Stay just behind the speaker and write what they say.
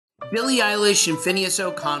Billie Eilish and Phineas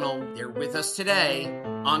O'Connell, they're with us today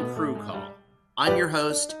on Crew Call. I'm your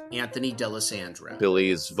host, Anthony D'Alessandro.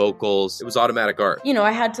 Billie's vocals, it was automatic art. You know,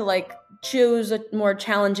 I had to choose a more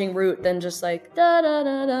challenging route than just da da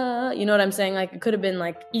da da. You know what I'm saying? It could have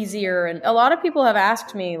been easier. And a lot of people have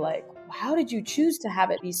asked me how did you choose to have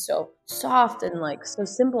it be so soft and so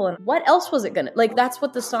simple? And what else was it gonna that's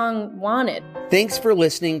what the song wanted. Thanks for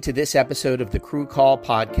listening to this episode of the Crew Call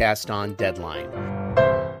podcast on Deadline.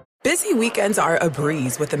 Busy weekends are a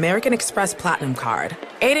breeze with American Express Platinum Card.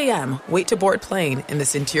 8 a.m., wait to board plane in the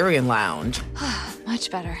Centurion Lounge.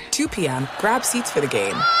 Much better. 2 p.m., grab seats for the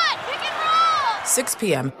game. 6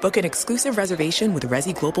 p.m., book an exclusive reservation with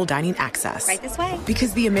Resi Global Dining Access. Right this way.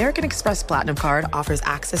 Because the American Express Platinum Card offers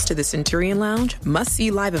access to the Centurion Lounge,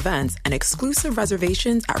 must-see live events, and exclusive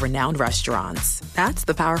reservations at renowned restaurants. That's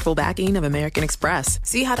the powerful backing of American Express.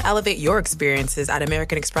 See how to elevate your experiences at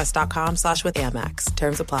americanexpress.com/withAmex.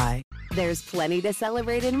 Terms apply. There's plenty to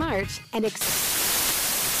celebrate in March and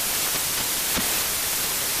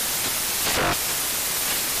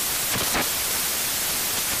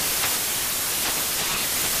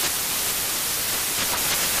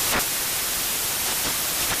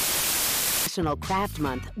National Craft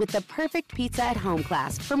Month with the perfect pizza at home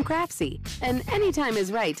class from Craftsy. And anytime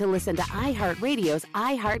is right to listen to iHeartRadio's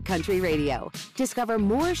iHeartCountry Radio. Discover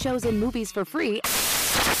more shows and movies for free.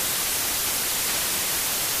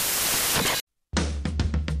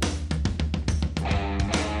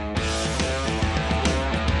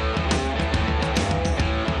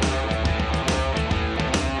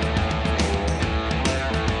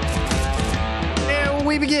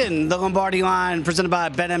 We begin the Lombardi line presented by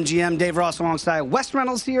BetMGM. Dave Ross alongside Wes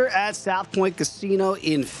Reynolds here at South Point Casino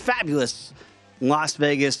in fabulous Las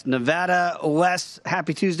Vegas, Nevada. Wes,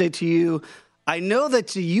 happy Tuesday to you. I know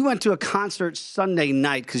that you went to a concert Sunday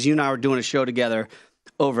night because you and I were doing a show together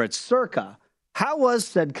over at Circa. How was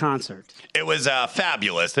said concert? It was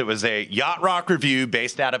fabulous. It was a yacht rock review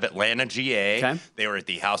based out of Atlanta, GA. Okay. They were at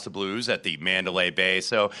the House of Blues at the Mandalay Bay.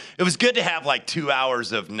 So it was good to have 2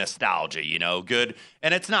 hours of nostalgia, good.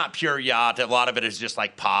 And it's not pure yacht. A lot of it is just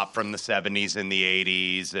pop from the 70s and the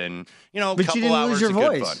 80s and, a but couple you didn't hours lose your of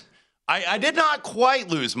voice. good fun. I did not quite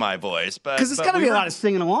lose my voice, but because it's got to be a lot of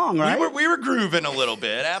singing along, right? We were grooving a little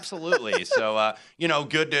bit, absolutely. So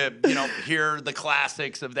good to hear the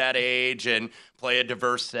classics of that age and play a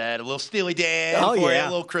diverse set, a little Steely Dan, a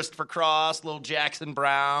little Christopher Cross, a little Jackson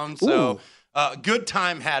Brown. So good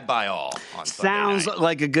time had by all on Sounds Sunday night.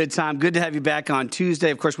 like a good time. Good to have you back on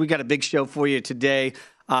Tuesday. Of course, we got a big show for you today.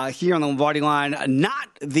 Here on the Lombardi line, not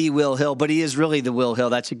the Will Hill, but he is really the Will Hill.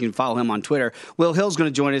 You can follow him on Twitter. Will Hill's going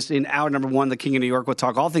to join us in hour number 1, the King of New York. We'll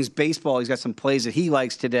talk all things baseball. He's got some plays that he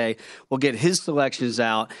likes today. We'll get his selections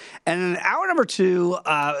out. And in hour number 2,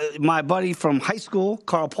 my buddy from high school,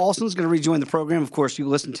 Carl Paulson, is going to rejoin the program. Of course, you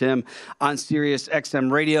listen to him on Sirius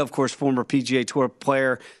XM Radio. Of course, former PGA Tour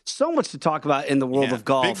player. So much to talk about in the world of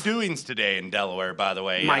golf. Big doings today in Delaware, by the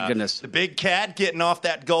way. My goodness. The Big Cat getting off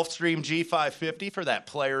that Gulfstream G550 for that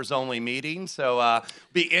players-only meeting. So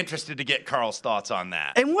be interested to get Carl's thoughts on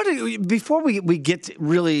that. And before we get to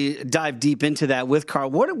really dive deep into that with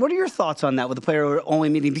Carl, what are your thoughts on that with the player-only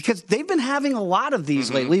meeting? Because they've been having a lot of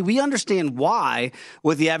these lately. We understand why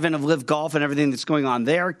with the advent of Live Golf and everything that's going on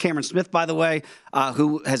there. Cameron Smith, by the way,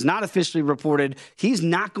 who has not officially reported, he's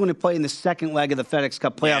not going to play in the second leg of the FedEx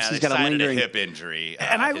Cup playoffs. He's got a lingering hip injury,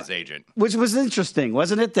 his agent. Which was interesting,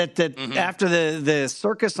 wasn't it? That after the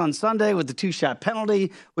circus on Sunday with the 2-shot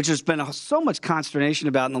penalty, which has been so much consternation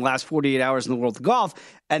about in the last 48 hours in the world of golf,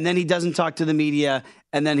 and then he doesn't talk to the media,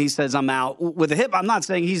 and then he says, I'm out with a hip. I'm not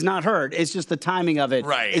saying he's not hurt. It's just the timing of it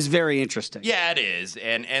is very interesting. Yeah, it is.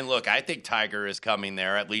 And look, I think Tiger is coming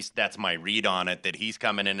there. At least that's my read on it, that he's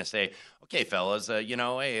coming in to say, okay, fellas,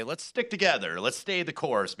 hey, let's stick together. Let's stay the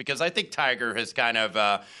course. Because I think Tiger has kind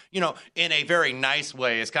of, in a very nice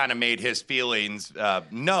way, has kind of made his feelings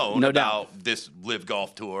known about this Live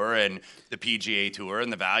Golf Tour and the PGA Tour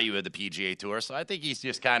and the value of the PGA Tour. So I think he's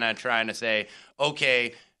just kind of trying to say,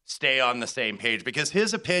 okay, stay on the same page. Because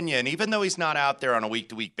his opinion, even though he's not out there on a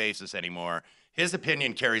week-to-week basis anymore, his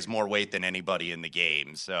opinion carries more weight than anybody in the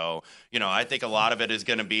game. So, I think a lot of it is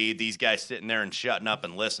going to be these guys sitting there and shutting up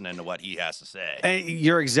and listening to what he has to say. And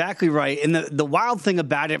you're exactly right. And the wild thing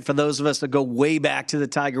about it, for those of us that go way back to the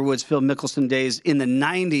Tiger Woods, Phil Mickelson days in the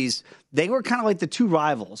 90s, they were kind of like the two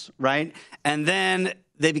rivals, right? And then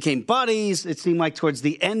they became buddies. It seemed like towards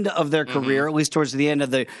the end of their career, at least towards the end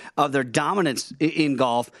of their dominance in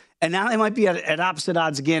golf. And now they might be at opposite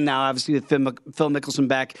odds again now, obviously, with Phil Mickelson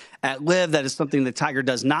back at LIV. That is something that Tiger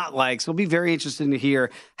does not like. So it'll be very interesting to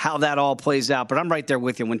hear how that all plays out. But I'm right there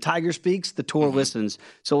with you. When Tiger speaks, the tour listens.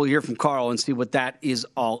 So we'll hear from Carl and see what that is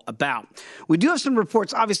all about. We do have some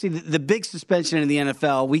reports. Obviously, the big suspension in the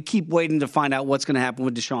NFL, we keep waiting to find out what's going to happen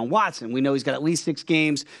with Deshaun Watson. We know he's got at least 6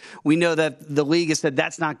 games. We know that the league has said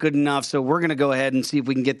that's not good enough. So we're going to go ahead and see if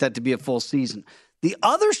we can get that to be a full season. The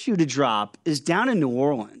other shoe to drop is down in New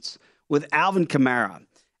Orleans with Alvin Kamara.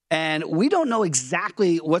 And we don't know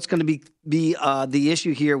exactly what's going to be the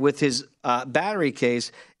issue here with his battery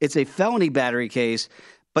case. It's a felony battery case.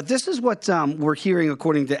 But this is what we're hearing,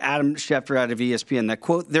 according to Adam Schefter out of ESPN, that,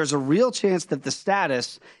 quote, there's a real chance that the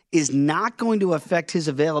status is not going to affect his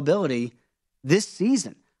availability this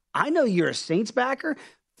season. I know you're a Saints backer.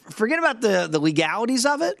 Forget about the legalities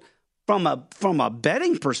of it. From a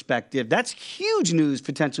betting perspective, that's huge news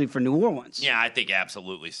potentially for New Orleans. Yeah, I think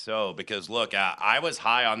absolutely so. Because, look, I was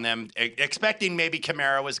high on them, expecting maybe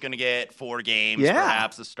Kamara was going to get 4 games,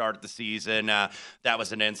 perhaps, to start the season. That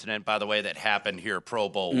was an incident, by the way, that happened here Pro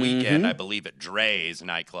Bowl weekend, I believe, at Dre's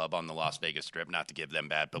nightclub on the Las Vegas Strip. Not to give them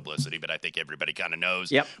bad publicity, but I think everybody kind of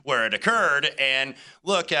knows where it occurred. And,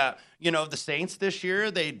 look, the Saints this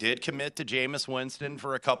year, they did commit to Jameis Winston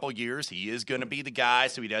for a couple years. He is going to be the guy,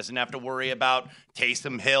 so he doesn't have to worry about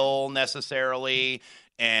Taysom Hill necessarily.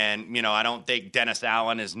 And, I don't think Dennis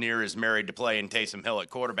Allen is near as married to playing Taysom Hill at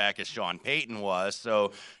quarterback as Sean Payton was.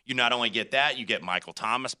 So you not only get that, you get Michael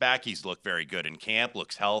Thomas back. He's looked very good in camp,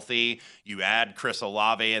 looks healthy. You add Chris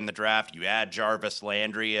Olave in the draft. You add Jarvis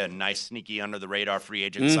Landry, a nice sneaky under-the-radar free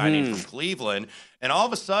agent signing from Cleveland. And all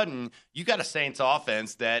of a sudden, you got a Saints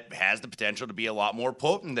offense that has the potential to be a lot more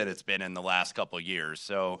potent than it's been in the last couple of years.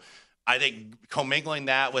 So I think commingling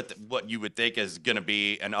that with what you would think is going to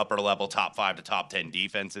be an upper-level top 5 to top 10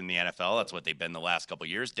 defense in the NFL, that's what they've been the last couple of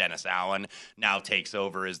years. Dennis Allen now takes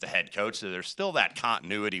over as the head coach, so there's still that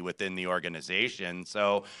continuity within the organization.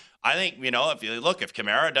 So I think, if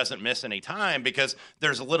Kamara doesn't miss any time, because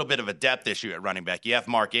there's a little bit of a depth issue at running back. You have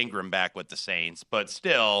Mark Ingram back with the Saints, but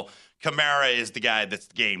still, Kamara is the guy that's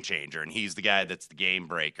the game changer, and he's the guy that's the game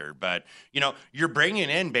breaker. But, you're bringing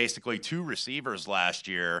in basically 2 receivers last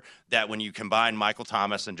year that, when you combine Michael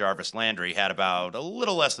Thomas and Jarvis Landry, had about a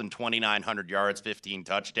little less than 2,900 yards, 15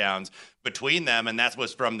 touchdowns between them, and that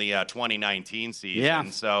was from the 2019 season. Yeah.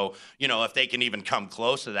 So, if they can even come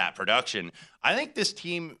close to that production, I think this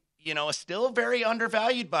team is still very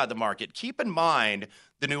undervalued by the market. Keep in mind,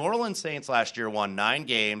 the New Orleans Saints last year won 9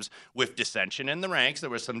 games with dissension in the ranks.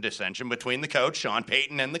 There was some dissension between the coach, Sean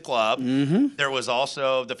Payton, and the club. There was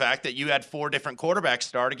also the fact that you had 4 different quarterbacks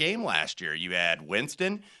start a game last year. You had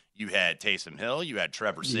Winston, you had Taysom Hill, you had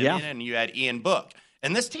Trevor Siemian, and you had Ian Book.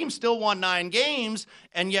 And this team still won 9 games,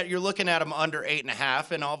 and yet you're looking at them under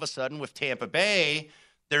 8.5, and all of a sudden with Tampa Bay,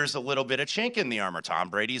 there's a little bit of chink in the armor. Tom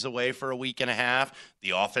Brady's away for a week and a half.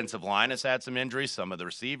 The offensive line has had some injuries. Some of the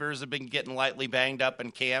receivers have been getting lightly banged up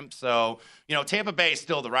in camp. So, Tampa Bay is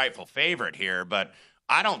still the rightful favorite here, but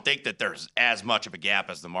I don't think that there's as much of a gap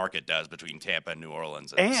as the market does between Tampa and New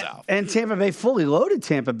Orleans and the South. And Tampa Bay, fully loaded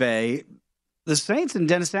Tampa Bay. The Saints and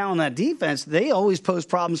Dennis Allen, that defense, they always pose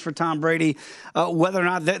problems for Tom Brady, whether or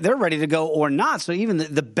not they're ready to go or not. So even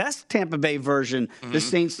the best Tampa Bay version, the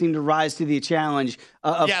Saints seem to rise to the challenge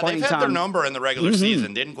of playing time. Yeah, they've had their number in the regular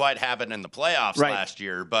season. Didn't quite have it in the playoffs last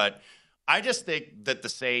year. But I just think that the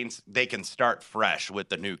Saints, they can start fresh with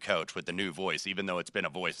the new coach, with the new voice, even though it's been a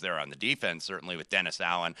voice there on the defense, certainly with Dennis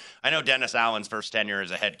Allen. I know Dennis Allen's first tenure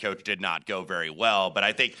as a head coach did not go very well, but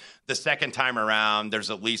I think the second time around,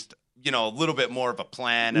 there's at least a little bit more of a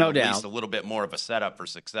plan and at least a little bit more of a setup for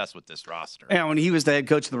success with this roster. Yeah, when he was the head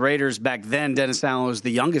coach of the Raiders back then, Dennis Allen was the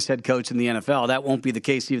youngest head coach in the NFL. That won't be the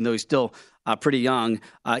case, even though he's still pretty young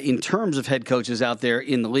in terms of head coaches out there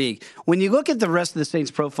in the league. When you look at the rest of the Saints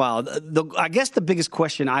profile, I guess the biggest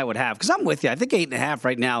question I would have, because I'm with you, I think 8.5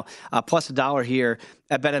 right now, plus $1 here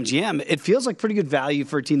at BetMGM, it feels like pretty good value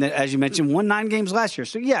for a team that, as you mentioned, won 9 games last year.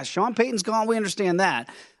 So, yeah, Sean Payton's gone. We understand that.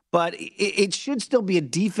 But it should still be a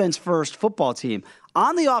defense-first football team.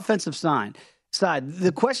 On the offensive side,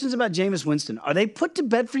 the questions about Jameis Winston, are they put to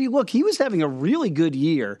bed for you? Look, he was having a really good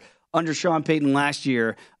year under Sean Payton last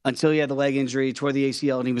year until he had the leg injury, tore the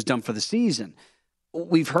ACL, and he was done for the season.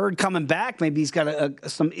 We've heard coming back, maybe he's got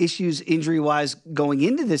some issues injury-wise going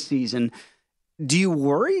into this season. Do you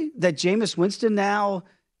worry that Jameis Winston now,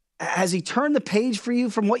 has he turned the page for you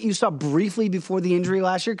from what you saw briefly before the injury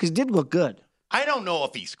last year? Because he did look good. I don't know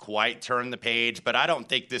if he's quite turned the page, but I don't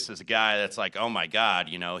think this is a guy that's like, oh, my God,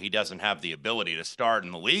 he doesn't have the ability to start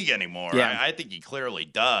in the league anymore. Yeah. I think he clearly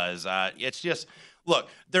does. It's just, look,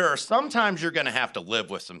 there are sometimes you're going to have to live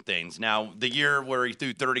with some things. Now, the year where he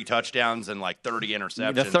threw 30 touchdowns and like 30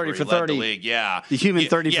 interceptions, the 30 where he for led 30, the league, the human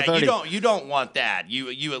 30 for 30. You don't want that.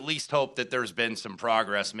 You at least hope that there's been some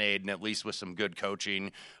progress made, and at least with some good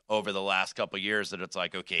coaching over the last couple of years, that it's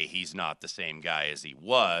like, okay, he's not the same guy as he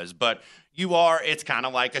was, but it's kind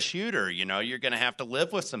of like a shooter, you're going to have to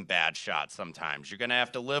live with some bad shots sometimes. You're going to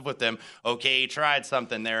have to live with them. Okay, he tried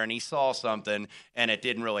something there and he saw something and it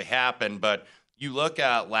didn't really happen, but you look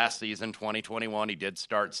at last season, 2021, he did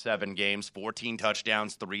start 7 games, 14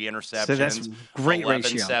 touchdowns, 3 interceptions. So that's great ratio.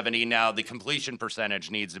 1170. Now, the completion percentage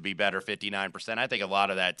needs to be better, 59%. I think a lot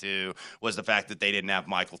of that, too, was the fact that they didn't have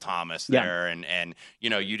Michael Thomas there. And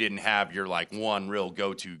you didn't have your, one real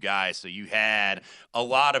go-to guy. So you had a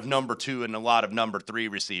lot of number 2 and a lot of number 3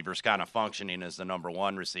 receivers kind of functioning as the number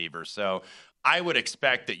 1 receiver. So I would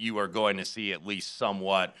expect that you are going to see at least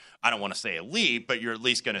somewhat, I don't want to say a leap, but you're at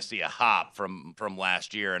least going to see a hop from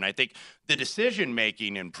last year. And I think the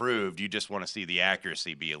decision-making improved. You just want to see the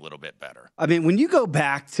accuracy be a little bit better. I mean, when you go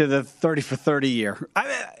back to the 30 for 30 year,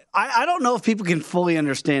 I don't know if people can fully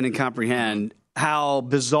understand and comprehend how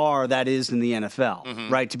bizarre that is in the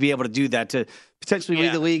NFL, right? To be able to do that, to potentially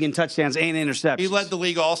lead the league in touchdowns and interceptions. He led the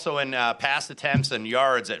league also in pass attempts and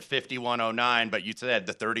yards at 5,109, but you said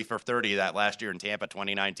the 30 for 30 that last year in Tampa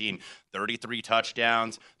 2019, 33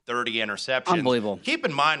 touchdowns, 30 interceptions. Unbelievable. Keep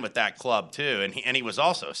in mind with that club, too, and he was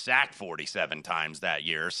also sacked 47 times that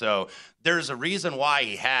year. So there's a reason why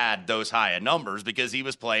he had those high numbers, because he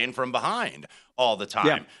was playing from behind all the time.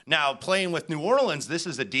 Yeah. Now, playing with New Orleans, this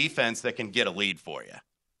is a defense that can get a lead for you.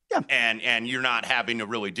 Yeah. And you're not having to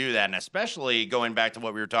really do that. And especially going back to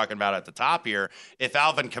what we were talking about at the top here, if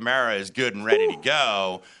Alvin Kamara is good and ready to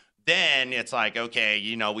go, then it's like, okay,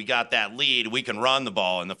 we got that lead. We can run the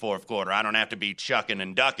ball in the fourth quarter. I don't have to be chucking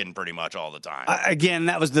and ducking pretty much all the time. Again,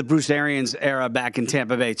 that was the Bruce Arians era back in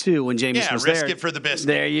Tampa Bay, too, when Jameis was there. Yeah, risk it for the biscuit.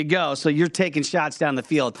 There you go. So you're taking shots down the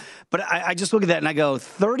field. But I just look at that and I go,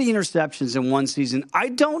 30 interceptions in one season. I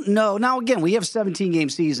don't know. Now, again, we have a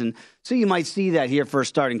 17-game season, so you might see that here for a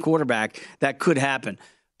starting quarterback. That could happen.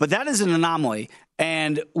 But that is an anomaly.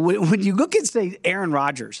 And when you look at, say, Aaron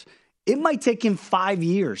Rodgers, it might take him 5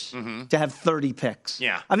 years to have 30 picks.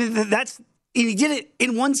 Yeah. I mean, he did it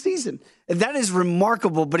in one season. That is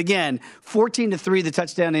remarkable. But again, 14-3, the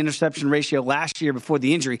touchdown to interception ratio last year before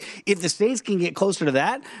the injury. If the Saints can get closer to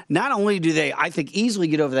that, not only do they, I think, easily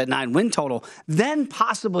get over that 9-win total, then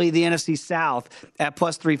possibly the NFC South at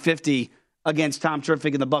plus 350 against Tom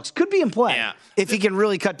Terrific and the Bucs could be in play if he can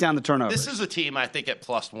really cut down the turnovers. This is a team, I think, at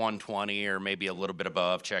plus 120 or maybe a little bit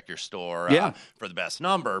above. Check your store for the best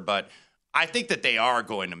number. But I think that they are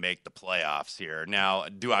going to make the playoffs here. Now,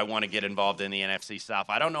 do I want to get involved in the NFC South?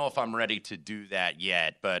 I don't know if I'm ready to do that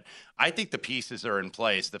yet, but I think the pieces are in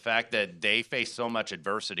place. The fact that they faced so much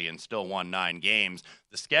adversity and still won 9 games,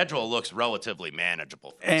 the schedule looks relatively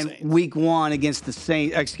manageable for the Saints. Week 1 against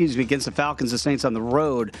the Falcons, the Saints on the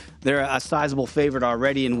road, they're a sizable favorite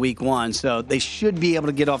already in week 1, so they should be able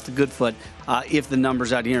to get off the good foot if the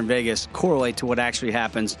numbers out here in Vegas correlate to what actually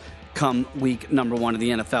happens come week number 1 of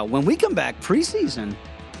the NFL. When we come back, preseason,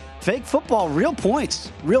 fake football, real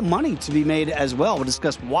points, real money to be made as well. We'll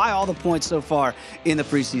discuss why all the points so far in the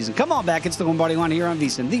preseason. Come on back. It's the Lombardi Line here on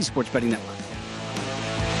VSiN, the Sports Betting Network.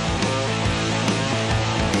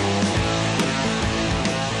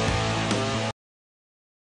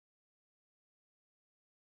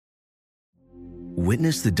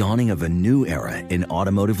 Witness the dawning of a new era in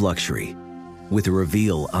automotive luxury with a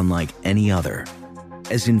reveal unlike any other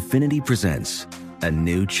as Infiniti presents a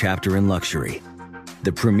new chapter in luxury,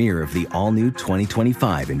 the premiere of the all-new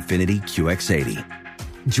 2025 Infiniti QX80.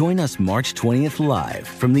 Join us March 20th live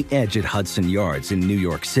from the Edge at Hudson Yards in New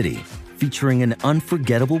York City, featuring an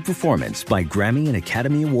unforgettable performance by Grammy and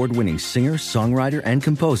Academy Award-winning singer, songwriter, and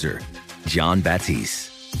composer, Jon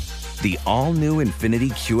Batiste. The all-new Infiniti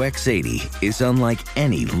QX80 is unlike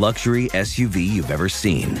any luxury SUV you've ever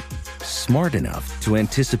seen. Smart enough to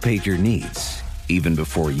anticipate your needs, even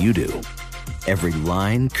before you do. Every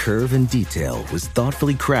line, curve, and detail was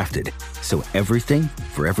thoughtfully crafted, so everything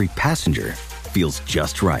for every passenger feels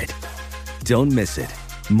just right. Don't miss it.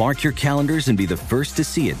 Mark your calendars and be the first to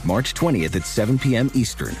see it March 20th at 7 p.m.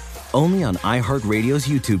 Eastern, only on iHeartRadio's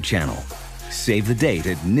YouTube channel. Save the date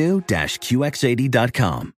at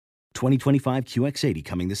new-QX80.com. 2025 QX80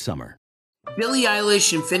 coming this summer. Billie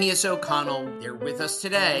Eilish and Phineas O'Connell, they're with us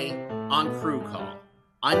today on Crew Call.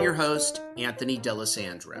 I'm your host, Anthony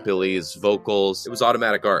D'Alessandro. Billy's vocals, it was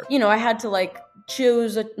automatic art. I had to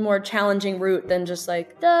choose a more challenging route than just da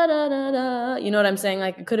da da da. You know what I'm saying?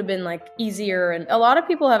 It could have been easier. And a lot of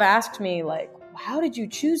people have asked me how did you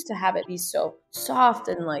choose to have it be so soft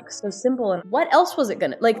and like so simple? And what else was it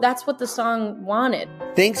gonna, like, that's what the song wanted.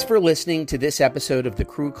 Thanks for listening to this episode of the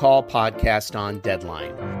Crew Call podcast on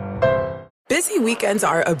Deadline. Busy weekends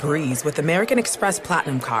are a breeze with American Express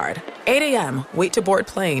Platinum Card. 8 a.m., wait to board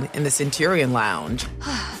plane in the Centurion Lounge.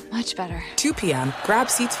 Much better. 2 p.m., grab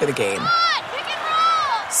seats for the game.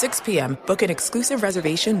 6 p.m., book an exclusive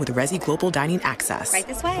reservation with Resi Global Dining Access. Right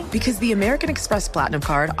this way. Because the American Express Platinum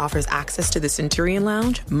Card offers access to the Centurion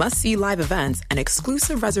Lounge, must-see live events, and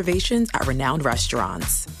exclusive reservations at renowned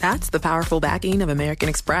restaurants. That's the powerful backing of American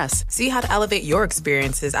Express. See how to elevate your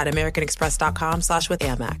experiences at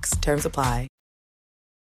americanexpress.com/withAmex. Terms apply.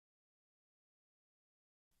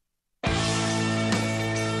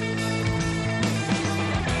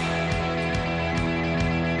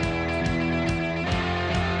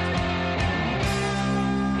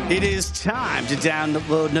 It is time to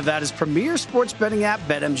download Nevada's premier sports betting app,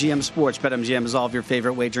 BetMGM Sports. BetMGM has all of your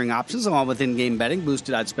favorite wagering options, along with in-game betting,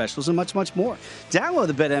 boosted odds specials, and much, much more. Download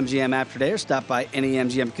the BetMGM app today or stop by any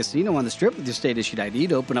MGM casino on the Strip with your state-issued ID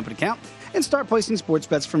to open up an account and start placing sports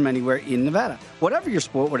bets from anywhere in Nevada. Whatever your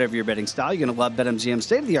sport, whatever your betting style, you're going to love BetMGM's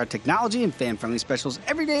state-of-the-art technology and fan-friendly specials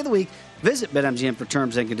every day of the week. Visit BetMGM for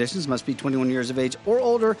terms and conditions. Must be 21 years of age or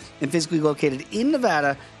older and physically located in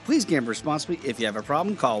Nevada. Please gamble responsibly. If you have a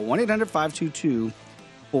problem, call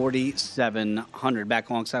 1-800-522-4700. Back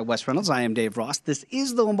alongside Wes Reynolds, I am Dave Ross. This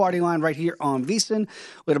is the Lombardi Line right here on VSiN. A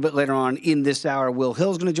little bit later on in this hour, Will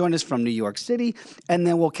Hill's going to join us from New York City, and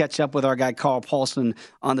then we'll catch up with our guy Carl Paulson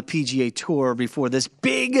on the PGA Tour before this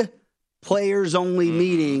big players-only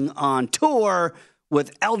meeting on tour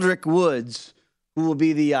with Eldrick Woods, who will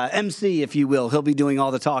be the MC, if you will. He'll be doing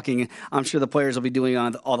all the talking. I'm sure the players will be doing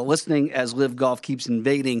all the listening as Live Golf keeps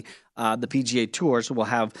invading the PGA Tour. So we'll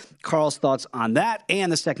have Carl's thoughts on that.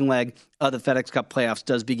 And the second leg of the FedEx Cup playoffs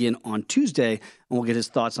does begin on Tuesday, and we'll get his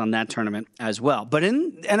thoughts on that tournament as well. But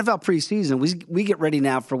in NFL preseason, we get ready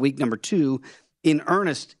now for week number 2 in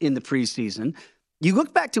earnest in the preseason. You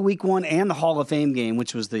look back to week 1 and the Hall of Fame game,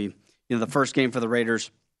 which was the first game for the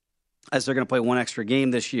Raiders, as they're going to play one extra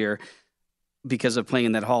game this year because of playing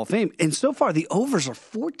in that Hall of Fame. And so far, the overs are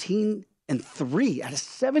 14-3 out of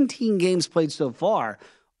 17 games played so far.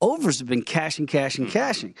 Overs have been cashing.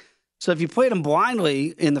 So if you played them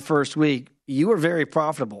blindly in the first week, you were very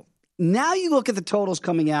profitable. Now you look at the totals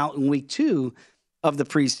coming out in week 2 of the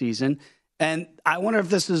preseason, and I wonder if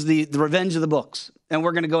this is the revenge of the books. And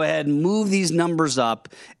we're going to go ahead and move these numbers up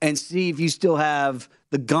and see if you still have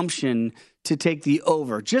the gumption to take the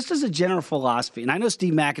over, just as a general philosophy. And I know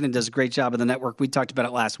Steve Mackinnon does a great job of the network. We talked about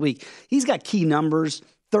it last week. He's got key numbers,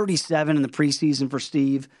 37 in the preseason for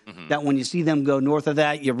Steve, that when you see them go north of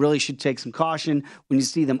that, you really should take some caution. When you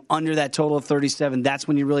see them under that total of 37, that's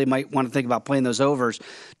when you really might want to think about playing those overs.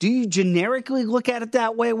 Do you generically look at it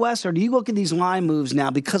that way, Wes, or do you look at these line moves now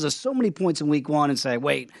because of so many points in week 1 and say,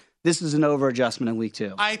 wait, this is an over adjustment in week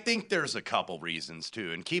 2? I think there's a couple reasons,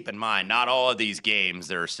 too. And keep in mind, not all of these games,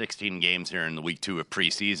 there are 16 games here in the week 2 of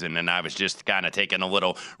preseason. And I was just kind of taking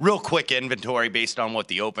a real quick inventory based on what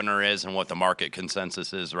the opener is and what the market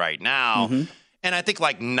consensus is right now. And I think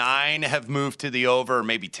like 9 have moved to the over,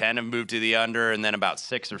 maybe 10 have moved to the under, and then about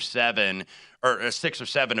 6 or 7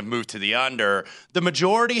 have moved to the under. The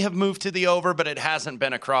majority have moved to the over, but it hasn't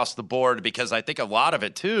been across the board because I think a lot of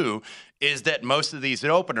it, too, is that most of these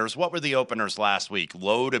openers, what were the openers last week?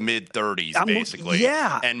 Low to mid-30s, basically.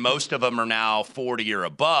 Yeah. And most of them are now 40 or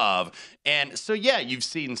above. And so, yeah, you've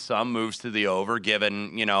seen some moves to the over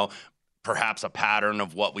given, perhaps a pattern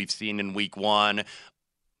of what we've seen in week 1.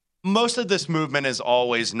 Most of this movement is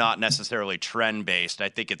always not necessarily trend-based. I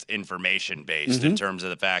think it's information-based in terms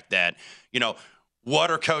of the fact that,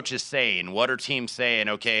 what are coaches saying? What are teams saying?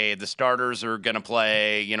 Okay, the starters are going to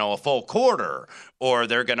play, a full quarter, or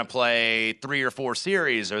they're going to play 3 or 4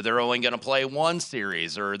 series, or they're only going to play 1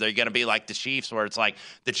 series, or they're going to be like the Chiefs, where it's like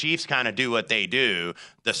the Chiefs kind of do what they do.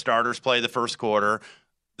 The starters play the first quarter,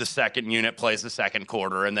 the second unit plays the second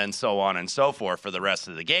quarter, and then so on and so forth for the rest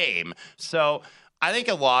of the game. So I think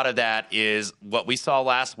a lot of that is what we saw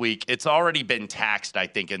last week. It's already been taxed, I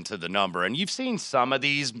think, into the number. And you've seen some of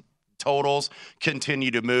these totals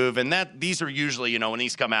continue to move. And these are usually, when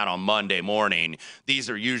these come out on Monday morning,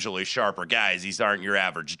 these are usually sharper guys. These aren't your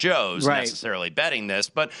average Joes necessarily betting this,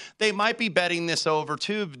 but they might be betting these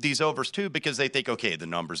overs too, because they think, okay, the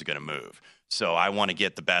numbers are going to move. So I want to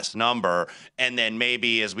get the best number. And then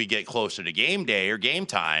maybe as we get closer to game day or game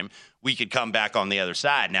time, we could come back on the other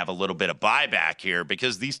side and have a little bit of buyback here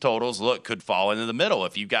because these totals, could fall into the middle.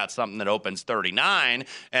 If you've got something that opens 39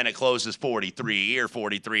 and it closes 43 or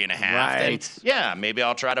 43 and a half, then yeah, maybe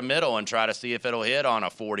I'll try to middle and try to see if it'll hit on a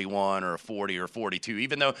 41 or a 40 or 42,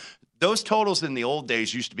 even though those totals in the old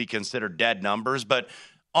days used to be considered dead numbers, but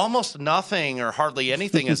almost nothing or hardly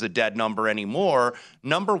anything is a dead number anymore.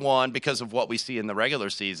 Number one, because of what we see in the regular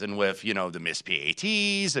season with, the missed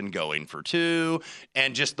PATs and going for two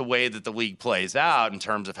and just the way that the league plays out in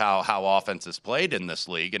terms of how offense is played in this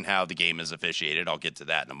league and how the game is officiated. I'll get to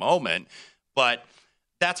that in a moment. But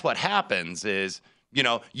that's what happens is,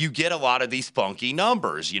 you get a lot of these funky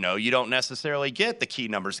numbers. You don't necessarily get the key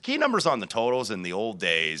numbers. Key numbers on the totals in the old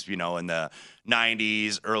days, in the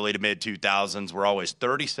 90s, early to mid 2000s, were always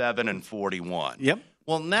 37 and 41. Yep.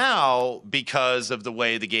 Well, now, because of the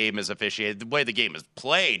way the game is officiated, the way the game is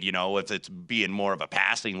played, if it's being more of a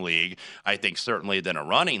passing league, I think certainly than a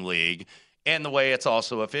running league, and the way it's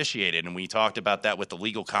also officiated. And we talked about that with the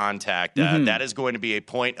legal contact. That is going to be a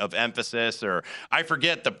point of emphasis, or I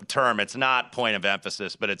forget the term. It's not point of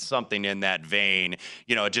emphasis, but it's something in that vein.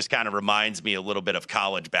 It just kind of reminds me a little bit of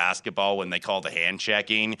college basketball when they call the hand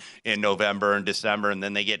checking in November and December, and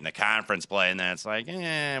then they get into conference play, and then it's like,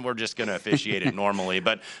 we're just going to officiate it normally.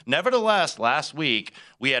 But nevertheless, last week,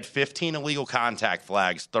 we had 15 illegal contact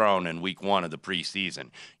flags thrown in week 1 of the preseason.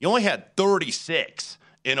 You only had 36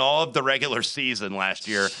 in all of the regular season last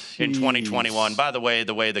year in 2021. By the way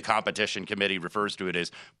the competition committee refers to it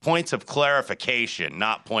as points of clarification,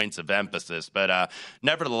 not points of emphasis. But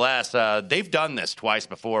nevertheless, they've done this twice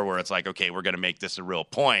before where it's like, okay, we're going to make this a real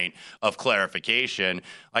point of clarification.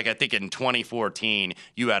 Like I think in 2014,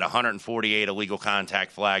 you had 148 illegal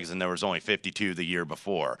contact flags, and there was only 52 the year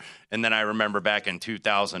before. And then I remember back in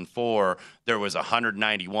 2004, there was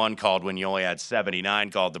 191 called when you only had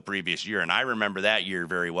 79 called the previous year. And I remember that year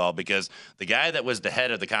very well because the guy that was the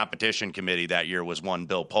head of the competition committee that year was one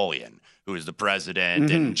Bill Polian, who is the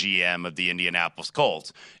president and GM of the Indianapolis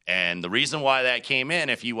Colts. And the reason why that came in,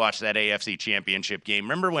 if you watch that AFC Championship game,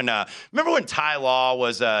 remember when Ty Law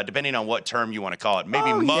was, depending on what term you want to call it,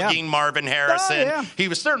 maybe mugging Marvin Harrison. He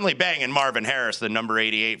was certainly banging Marvin Harrison, number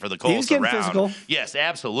 88 for the Colts, he was getting around. Physical. Yes,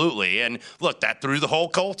 absolutely. And look, that threw the whole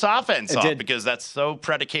Colts offense off because that's so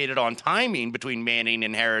predicated on timing between Manning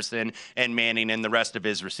and Harrison and Manning and the rest of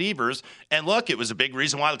his receivers. And look, it was a big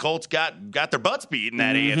reason why the Colts got their butts beat in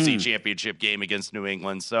that AFC Championship game against New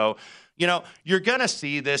England. So, you're going to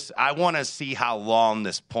see this. I want to see how long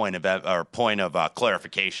this point of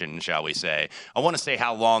clarification, shall we say. I want to say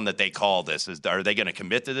how long that they call this. Are they going to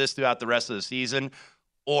commit to this throughout the rest of the season?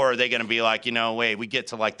 Or are they going to be like, wait, we get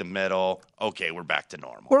to like the middle. Okay, we're back to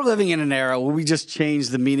normal. We're living in an era where we just change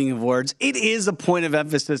the meaning of words. It is a point of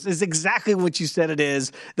emphasis. It's exactly what you said it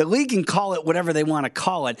is. The league can call it whatever they want to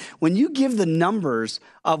call it. When you give the numbers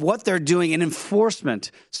of what they're doing in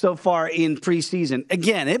enforcement so far in preseason,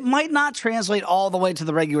 again, it might not translate all the way to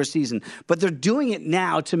the regular season, but they're doing it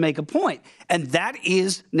now to make a point. And that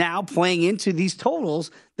is now playing into these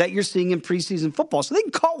totals that you're seeing in preseason football. So they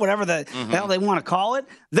can call whatever the hell they want to call it.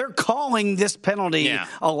 They're calling this penalty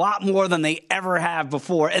a lot more than they ever have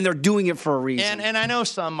before, and they're doing it for a reason. And I know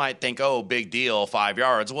some might think, oh, big deal, 5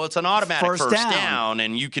 yards. Well, it's an automatic first down,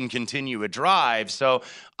 and you can continue a drive. So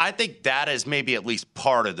I think that is maybe at least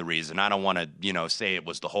part of the reason. I don't want to, say it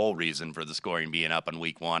was the whole reason for the scoring being up in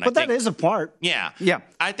week 1. But that is a part. Yeah.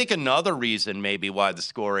 I think another reason maybe why the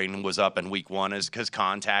scoring was up in week 1 is because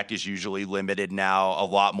contact is usually limited now a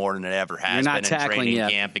lot more than it ever has been in training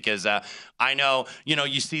camp. Because I know,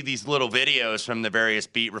 you see these little videos from the various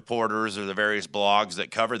beat reporters or the various blogs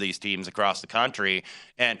that cover these teams across the country.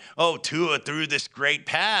 And, Tua threw this great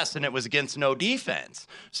pass, and it was against no defense.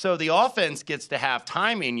 So the offense gets to have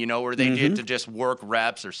timing, where they get to just work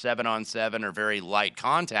reps or 7-on-7 or very light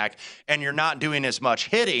contact, and you're not doing as much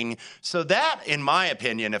hitting. So that, in my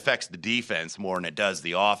opinion, affects the defense more than it does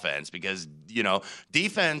the offense because,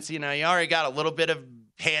 defense, you already got a little bit of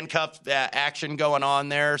handcuff action going on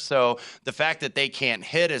there. So the fact that they can't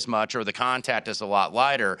hit as much or the contact is a lot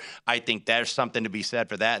lighter, I think there's something to be said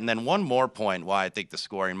for that. And then one more point why I think the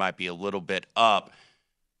scoring might be a little bit up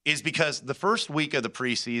is because the first week of the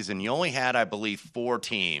preseason, you only had, I believe, 4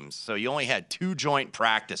 teams. So you only had 2 joint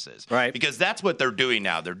practices. Right. Because that's what they're doing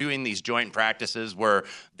now. They're doing these joint practices where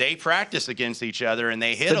they practice against each other and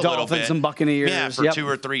they hit a little bit. Dolphins and Buccaneers. Yeah, for 2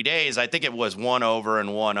 or 3 days. I think it was 1 over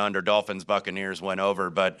and 1 under. Dolphins, Buccaneers went over.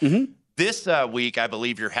 But this week, I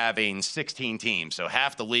believe you're having 16 teams. So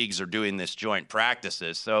half the leagues are doing this joint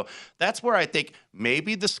practices. So that's where I think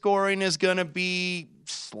maybe the scoring is going to be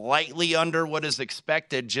slightly under what is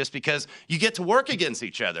expected just because you get to work against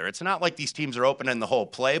each other. It's not like these teams are opening the whole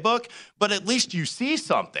playbook, but at least you see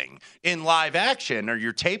something in live action, or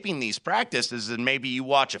you're taping these practices and maybe you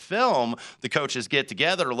watch a film. The coaches get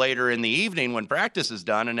together later in the evening when practice is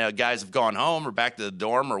done and guys have gone home or back to the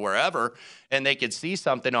dorm or wherever, and they could see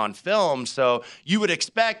something on film. So you would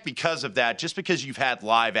expect, because of that, just because you've had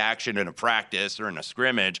live action in a practice or in a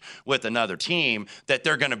scrimmage with another team, that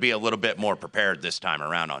they're going to be a little bit more prepared this time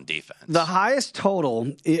around on defense. The highest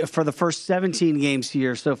total for the first 17 games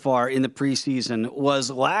here so far in the preseason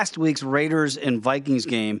was last week's Raiders and Vikings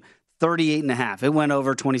game, 38.5. It went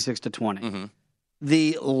over 26-20. Mm-hmm.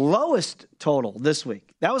 The lowest total this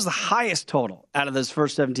week, that was the highest total out of those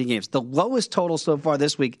first 17 games. The lowest total so far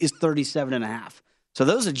this week is 37.5. So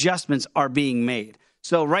those adjustments are being made.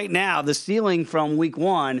 So right now, the ceiling from week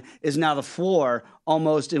 1 is now the floor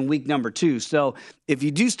almost in week number 2. So if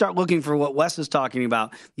you do start looking for what Wes is talking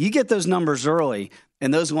about, you get those numbers early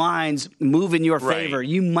and those lines move in your favor,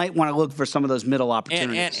 you might want to look for some of those middle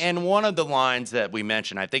opportunities. And one of the lines that we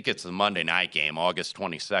mentioned, I think it's the Monday night game, August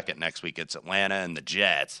 22nd. Next week, it's Atlanta and the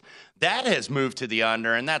Jets. That has moved to the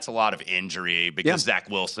under, and that's a lot of injury because Zach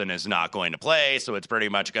Wilson is not going to play, so it's pretty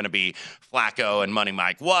much going to be Flacco and Money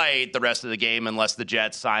Mike White the rest of the game unless the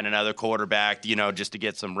Jets sign another quarterback, just to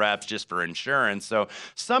get some reps just for insurance. So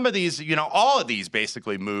some of these, all of these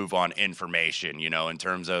basically move on information, in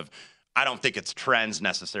terms of, I don't think it's trends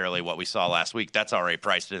necessarily what we saw last week. That's already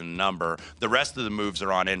priced in the number. The rest of the moves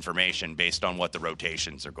are on information based on what the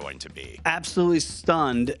rotations are going to be. Absolutely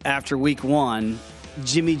stunned after week 1.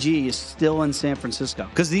 Jimmy G is still in San Francisco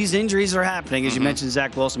because these injuries are happening. As you mentioned,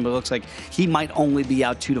 Zach Wilson, but it looks like he might only be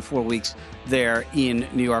out 2 to 4 weeks there in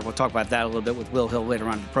New York. We'll talk about that a little bit with Will Hill later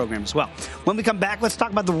on in the program as well. When we come back, let's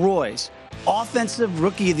talk about the Roys. Offensive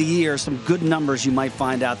Rookie of the Year, some good numbers you might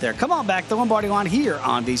find out there. Come on back, the Lombardi Line here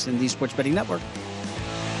on VSiN, the Sports Betting Network.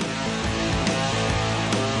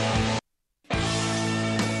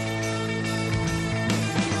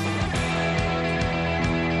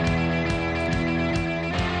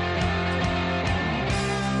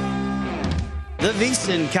 The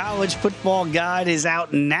VSiN College Football Guide is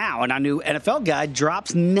out now, and our new NFL Guide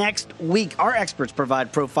drops next week. Our experts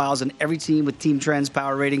provide profiles on every team with team trends,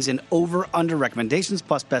 power ratings, and over-under recommendations,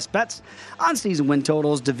 plus best bets on season win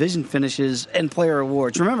totals, division finishes, and player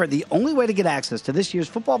awards. Remember, the only way to get access to this year's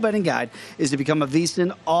football betting guide is to become a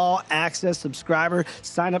VSiN All-Access subscriber.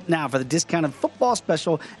 Sign up now for the discounted football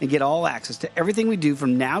special and get all access to everything we do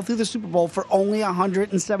from now through the Super Bowl for only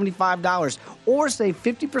 $175, or save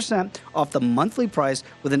 50% off the monthly price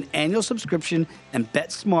with an annual subscription and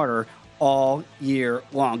bet smarter all year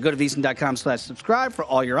long. Go to VSiN.com/subscribe for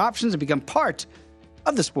all your options and become part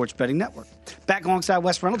of the Sports Betting Network. Back alongside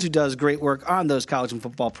Wes Reynolds, who does great work on those college and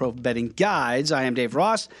football pro betting guides. I am Dave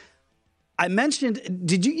Ross. I mentioned,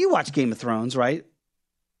 did you watch Game of Thrones, right?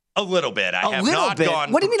 A little bit. I have not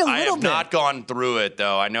gone. What do you mean a little bit? I have not gone through it,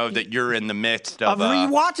 though. I know that you're in the midst of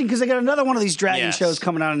rewatching because they got another one of these dragon shows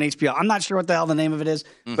coming out on HBO. I'm not sure what the hell the name of it is,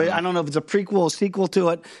 but I don't know if it's a prequel or sequel to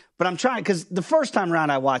it. But I'm trying, because the first time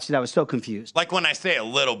around I watched it, I was so confused. Like when I say a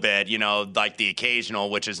little bit, like the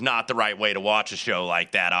occasional, which is not the right way to watch a show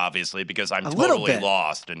like that, obviously, because I'm totally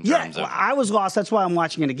lost in terms of... I was lost. That's why I'm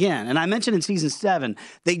watching it again. And I mentioned in season 7,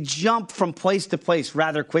 they jump from place to place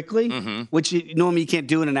rather quickly, which normally you can't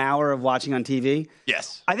do in an hour of watching on TV.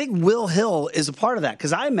 Yes. I think Will Hill is a part of that,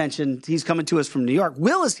 because I mentioned he's coming to us from New York.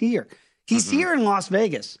 Will is here. He's here in Las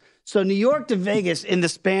Vegas. So New York to Vegas in the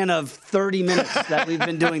span of 30 minutes that we've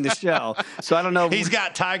been doing the show. So I don't know. He's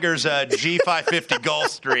got Tiger's G550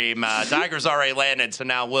 Gulfstream. Tiger's already landed, so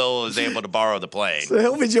now Will is able to borrow the plane. So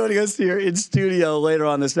he'll be joining us here in studio later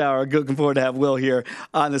on this hour. Looking forward to have Will here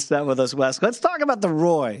on the set with us, Wes. Let's talk about the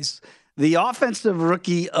Roys, the Offensive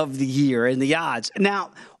Rookie of the Year and the odds.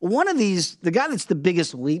 Now, one of these, the guy that's the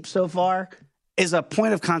biggest leap so far, is a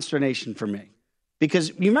point of consternation for me. Because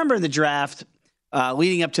you remember in the draft,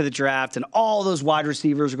 leading up to the draft, and all those wide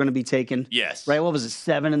receivers are going to be taken. Yes. Right? What was it,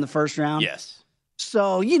 7 in the first round? Yes.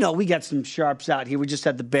 So, we got some sharps out here. We just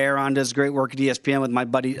had the Bear on, does great work at ESPN with my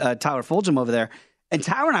buddy Tyler Fulgham over there. And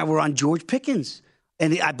Tyler and I were on George Pickens.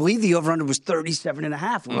 And I believe the over-under was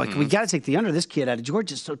 37.5. We're like, we got to take the under. This kid out of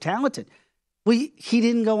Georgia is so talented. He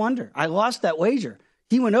didn't go under. I lost that wager.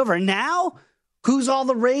 He went over. And now, who's all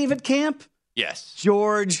the rave at camp? Yes.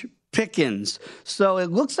 George Pickens. So it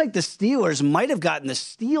looks like the Steelers might have gotten the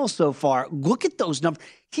steal so far. Look at those numbers.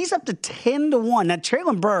 He's up to 10-1. Now,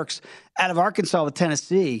 Traylon Burks out of Arkansas with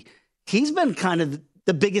Tennessee, he's been kind of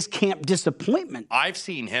the biggest camp disappointment. I've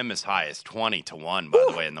seen him as high as 20-1, by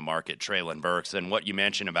the way, in the market, Traylon Burks. And what you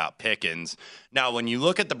mentioned about Pickens. Now, when you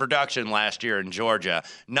look at the production last year in Georgia,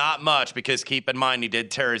 not much, because keep in mind he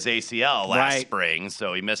did tear his ACL last spring,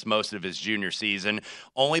 so he missed most of his junior season.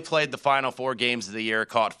 Only played the final 4 games of the year,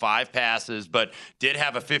 caught 5 passes, but did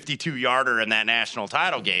have a 52-yarder in that national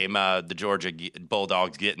title game. The Georgia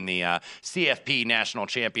Bulldogs getting the CFP National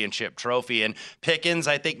Championship trophy. And Pickens,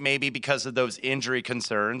 I think maybe because of those injury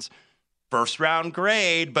concerns, first round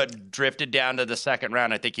grade, but drifted down to the second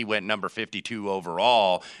round. I think he went number 52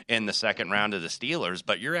 overall in the second round of the Steelers.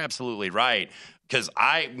 But you're absolutely right, because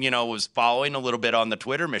I, was following a little bit on the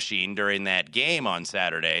Twitter machine during that game on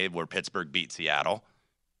Saturday where Pittsburgh beat Seattle.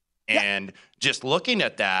 And just looking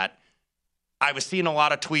at that, I was seeing a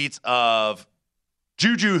lot of tweets of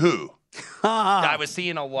Juju who. I was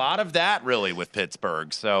seeing a lot of that really with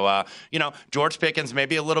Pittsburgh. So, George Pickens,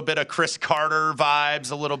 maybe a little bit of Chris Carter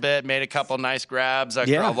vibes a little bit, made a couple nice grabs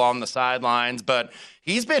along the sidelines, but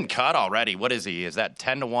he's been cut already. What is he? Is that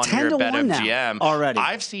 10-1 here at BetMGM? Already.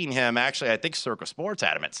 I've seen him, actually, I think Circa Sports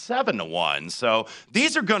had him at 7-1. So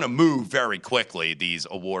these are going to move very quickly, these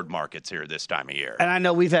award markets here this time of year. And I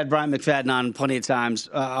know we've had Brian McFadden on plenty of times,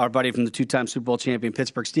 our buddy from the 2-time Super Bowl champion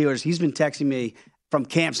Pittsburgh Steelers. He's been texting me from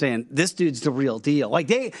camp saying, this dude's the real deal. Like,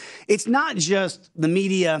 it's not just the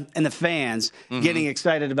media and the fans getting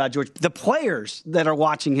excited about George. The players that are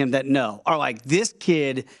watching him that know are like, this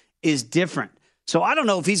kid is different. So I don't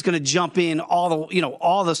know if he's going to jump in all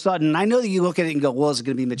of a sudden. I know that you look at it and go, well, is it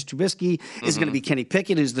going to be Mitch Trubisky? Is it going to be Kenny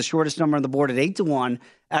Pickett, who's the shortest number on the board at 8-1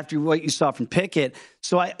 after what you saw from Pickett?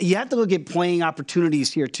 So you have to look at playing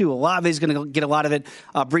opportunities here, too. Olave is going to get a lot of it.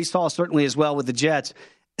 Breece Hall certainly as well with the Jets.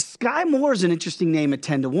 Sky Moore is an interesting name at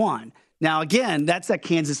 10-1. Now, again, that's that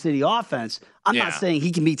Kansas City offense. I'm not saying he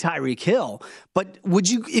can be Tyreek Hill, but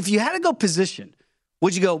if you had to go position,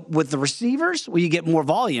 would you go with the receivers where you get more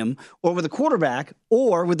volume, or with a quarterback,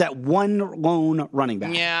 or with that one lone running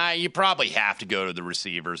back? Yeah, you probably have to go to the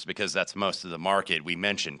receivers because that's most of the market. We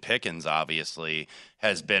mentioned Pickens, obviously,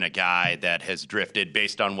 has been a guy that has drifted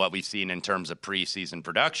based on what we've seen in terms of preseason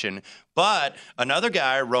production. But another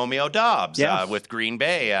guy, Romeo Doubs, with Green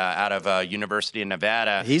Bay out of University of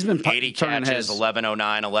Nevada. He's been 80 catches,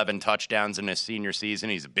 1109, 11 touchdowns in his senior season.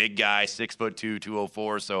 He's a big guy, 6'2",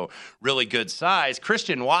 204, so really good size.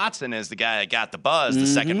 Christian Watson is the guy that got the buzz, the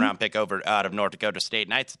second-round pick over out of North Dakota State,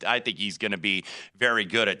 and I think he's going to be very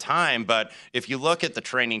good at time. But if you look at the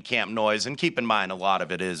training camp noise, and keep in mind a lot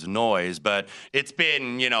of it is noise, but it's been,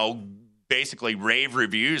 basically rave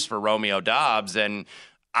reviews for Romeo Doubs, and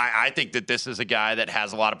I think that this is a guy that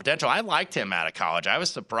has a lot of potential. I liked him out of college. I was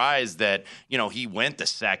surprised that, he went the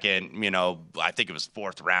second, I think it was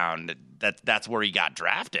 4th round. That's where he got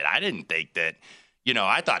drafted. I didn't think that,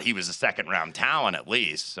 I thought he was a second-round talent at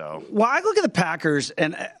least. So, well, I look at the Packers,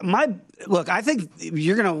 and I think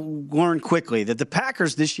you're going to learn quickly that the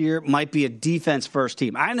Packers this year might be a defense-first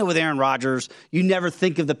team. I know with Aaron Rodgers, you never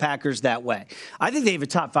think of the Packers that way. I think they have a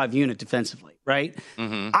top-5 unit defensively, right?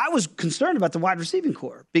 I was concerned about the wide receiving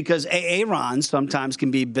core because Aaron sometimes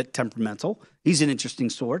can be a bit temperamental. He's an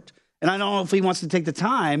interesting sort, and I don't know if he wants to take the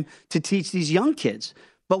time to teach these young kids.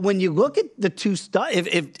 But when you look at the two studs,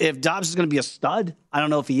 if Dobbs is going to be a stud, I don't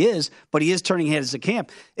know if he is, but he is turning heads at camp.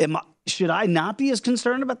 Should I not be as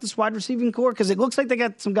concerned about this wide receiving core? Because it looks like they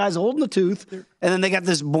got some guys old in the tooth, and then they got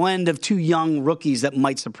this blend of 2 young rookies that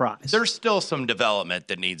might surprise. There's still some development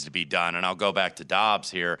that needs to be done, and I'll go back to Dobbs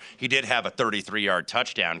here. He did have a 33-yard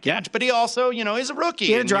touchdown catch, but he also, is a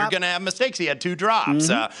rookie, and you're going to have mistakes. He had 2 drops,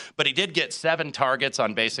 but he did get 7 targets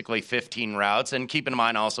on basically 15 routes, and keep in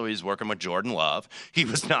mind also he's working with Jordan Love. He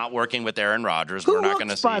was not working with Aaron Rodgers. We're not going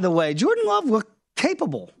to see. By the way, Jordan Love looked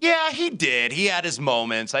capable. Yeah, he did. He had his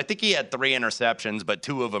moments. I think he had 3 interceptions, but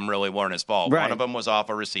 2 of them really weren't his fault. Right. One of them was off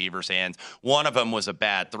a receiver's hands. One of them was a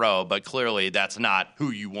bad throw, but clearly that's not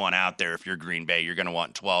who you want out there. If you're Green Bay, you're going to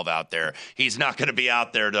want 12 out there. He's not going to be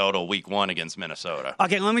out there, though, till week 1 against Minnesota.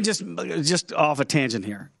 Okay, let me just off a tangent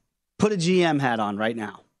here. Put a GM hat on right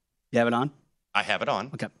now. You have it on? I have it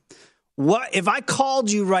on. Okay. What if I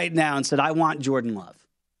called you right now and said, I want Jordan Love?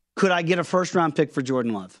 Could I get a first-round pick for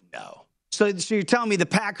Jordan Love? No. So you're telling me the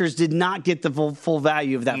Packers did not get the full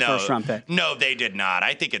value of that first-round pick? No, they did not.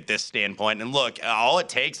 I think at this standpoint, and look, all it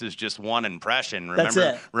takes is just one impression.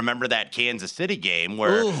 Remember that Kansas City game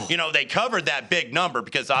where, they covered that big number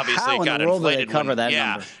because obviously it got inflated. Number?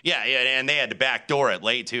 Yeah, and they had to backdoor it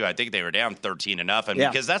late, too. I think they were down 13-0,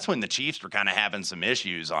 because that's when the Chiefs were kind of having some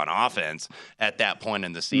issues on offense at that point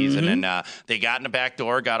in the season. And they got in the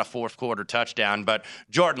backdoor, got a fourth-quarter touchdown. But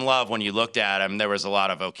Jordan Love, when you looked at him, there was a lot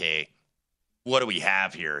of, what do we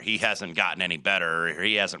have here? He hasn't gotten any better.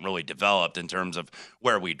 He hasn't really developed in terms of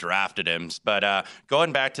where we drafted him. But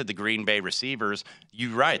going back to the Green Bay receivers,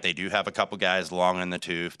 you're right. They do have a couple guys long in the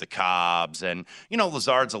tooth, the Cobbs, and,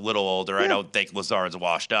 Lazard's a little older. Yeah. I don't think Lazard's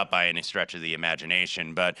washed up by any stretch of the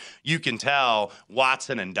imagination, but you can tell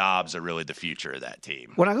Watson and Dobbs are really the future of that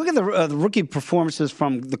team. When I look at the rookie performances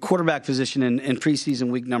from the quarterback position in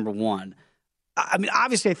preseason week number 1, I mean,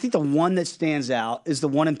 obviously, I think the one that stands out is the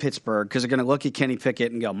one in Pittsburgh because they're going to look at Kenny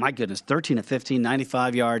Pickett and go, my goodness, 13 of 15,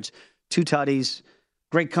 95 yards, 2 tutties,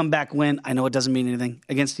 great comeback win. I know it doesn't mean anything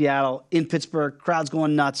against Seattle in Pittsburgh. Crowd's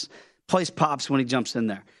going nuts. Place pops when he jumps in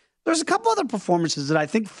there. There's a couple other performances that I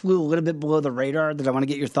think flew a little bit below the radar that I want to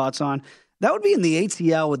get your thoughts on. That would be in the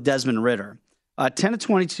ATL with Desmond Ridder. 10 of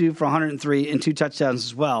 22 for 103 and 2 touchdowns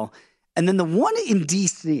as well. And then the one in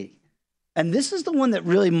D.C., and this is the one that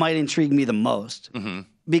really might intrigue me the most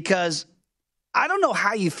because I don't know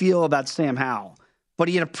how you feel about Sam Howell, but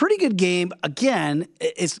he had a pretty good game. Again,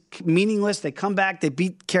 it's meaningless. They come back. They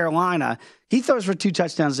beat Carolina. He throws for 2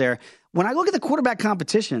 touchdowns there. When I look at the quarterback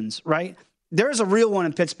competitions, right, there is a real one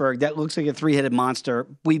in Pittsburgh that looks like a 3-headed monster.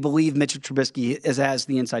 We believe Mitchell Trubisky has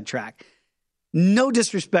the inside track. No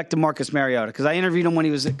disrespect to Marcus Mariota because I interviewed him when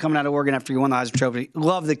he was coming out of Oregon after he won the Heisman Trophy.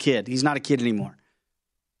 Love the kid. He's not a kid anymore.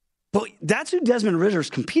 But that's who Desmond Ridder is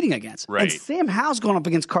competing against. Right. And Sam Howell's going up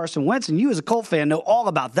against Carson Wentz, and you as a Colt fan know all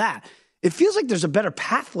about that. It feels like there's a better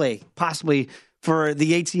pathway possibly for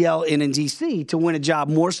the ATL in D.C. to win a job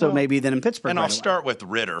more so maybe than in Pittsburgh. And I'll start with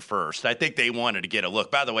Ridder first. I think they wanted to get a look.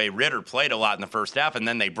 By the way, Ridder played a lot in the first half, and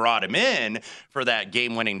then they brought him in for that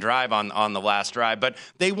game-winning drive on the last drive. But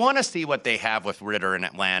they want to see what they have with Ridder in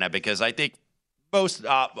Atlanta because I think most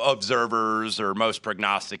observers or most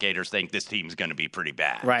prognosticators think this team's going to be pretty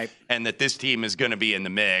bad. Right. And that this team is going to be in the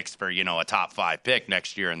mix for, a top 5 pick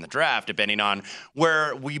next year in the draft, depending on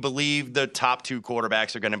where we believe the top 2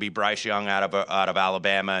 quarterbacks are going to be Bryce Young out of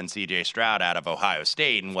Alabama and C.J. Stroud out of Ohio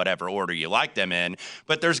State in whatever order you like them in.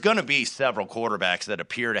 But there's going to be several quarterbacks that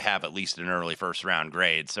appear to have at least an early first-round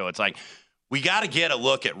grade. So it's like, we got to get a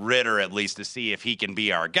look at Ridder at least to see if he can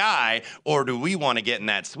be our guy, or do we want to get in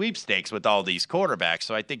that sweepstakes with all these quarterbacks?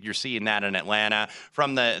 So I think you're seeing that in Atlanta.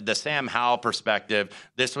 From the Sam Howell perspective,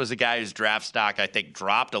 this was a guy whose draft stock, I think,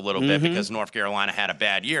 dropped a little bit because North Carolina had a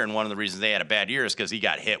bad year, and one of the reasons they had a bad year is because he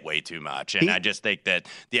got hit way too much. And I just think that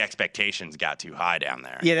the expectations got too high down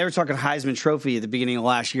there. Yeah, they were talking Heisman Trophy at the beginning of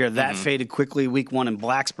last year. That faded quickly week 1 in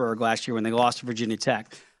Blacksburg last year when they lost to Virginia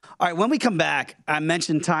Tech. All right, when we come back, I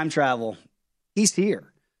mentioned time travel. He's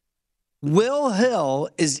here. Will Hill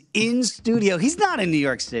is in studio. He's not in New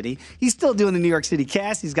York City. He's still doing the New York City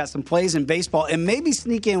cast. He's got some plays in baseball and maybe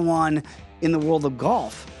sneak in one in the world of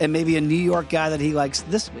golf and maybe a New York guy that he likes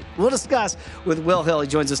this week. We'll discuss with Will Hill. He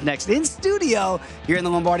joins us next in studio here in the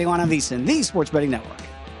Lombardi line on VSiN, the Sports Betting Network.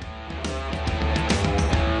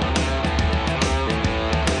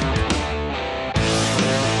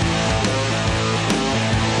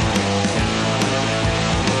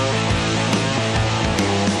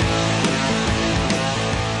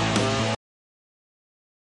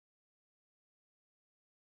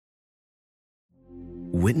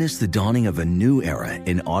 Witness the dawning of a new era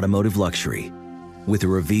in automotive luxury with a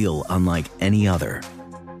reveal unlike any other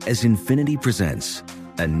as Infiniti presents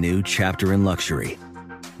a new chapter in luxury,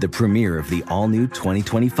 the premiere of the all-new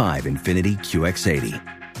 2025 Infiniti QX80.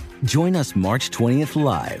 Join us March 20th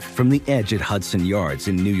live from the Edge at Hudson Yards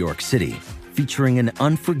in New York City, featuring an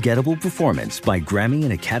unforgettable performance by Grammy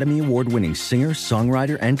and Academy Award-winning singer,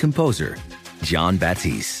 songwriter, and composer Jon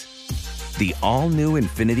Batiste. The all-new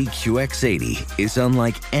Infiniti QX80 is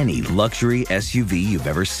unlike any luxury SUV you've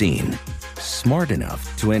ever seen. Smart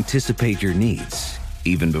enough to anticipate your needs,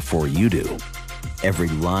 even before you do. Every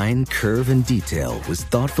line, curve, and detail was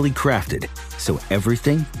thoughtfully crafted, so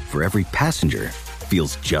everything for every passenger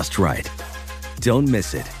feels just right. Don't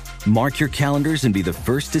miss it. Mark your calendars and be the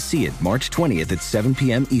first to see it March 20th at 7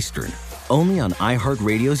 p.m. Eastern, only on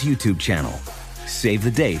iHeartRadio's YouTube channel. Save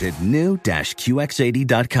the date at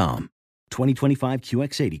new-QX80.com. 2025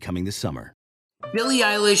 QX80 coming this summer. Billie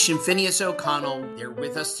Eilish and Phineas O'Connell, they're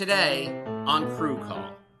with us today on Crew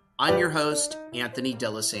Call. I'm your host, Anthony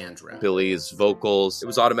D'Alessandro. Billie's vocals, it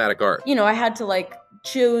was automatic art. I had to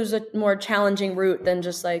choose a more challenging route than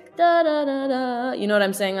just da da da da. You know what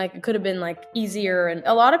I'm saying? It could have been easier. And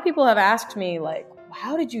a lot of people have asked me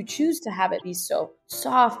how did you choose to have it be so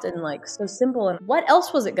soft and so simple? And what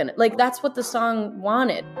else was it gonna that's what the song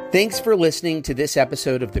wanted. Thanks for listening to this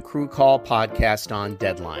episode of the Crew Call podcast on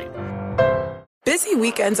Deadline. Busy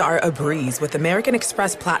weekends are a breeze with American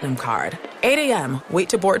Express Platinum Card. 8 a.m., wait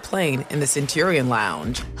to board plane in the Centurion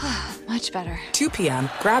Lounge. Much better. 2 p.m.,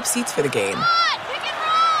 grab seats for the game.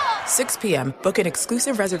 6 p.m., book an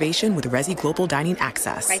exclusive reservation with Resi Global Dining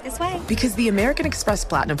Access. Right this way. Because the American Express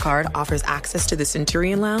Platinum Card offers access to the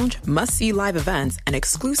Centurion Lounge, must-see live events, and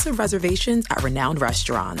exclusive reservations at renowned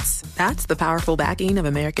restaurants. That's the powerful backing of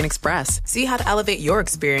American Express. See how to elevate your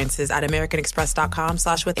experiences at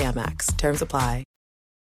americanexpress.com/withAmex. Terms apply.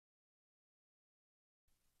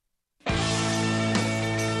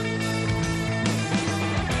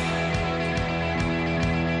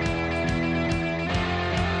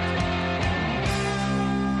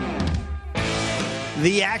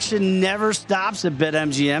 The action never stops at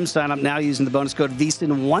BetMGM. Sign up now using the bonus code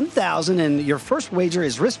VSIN1000, and your first wager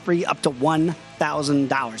is risk-free up to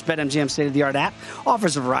 $1,000. BetMGM's state-of-the-art app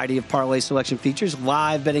offers a variety of parlay selection features,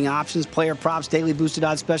 live betting options, player props, daily boosted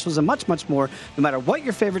odds specials, and much, much more. No matter what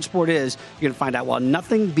your favorite sport is, you're going to find out why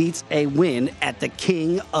nothing beats a win at the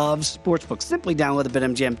king of sportsbooks. Simply download the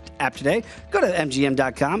BetMGM app today. Go to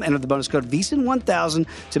MGM.com, enter the bonus code VSIN1000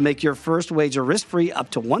 to make your first wager risk-free up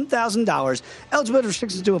to $1,000. Eligibility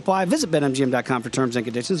restrictions do apply. Visit BetMGM.com for terms and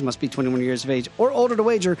conditions. Must be 21 years of age or older to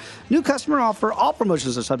wager. New customer offer. All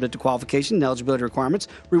promotions are subject to qualification and eligibility requirements.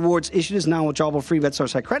 Rewards issued as non-withdrawable free bets or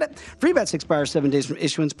site credit. Free bets expire 7 days from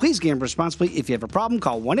issuance. Please gamble responsibly. If you have a problem,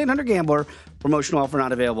 call 1-800-GAMBLER. Promotional offer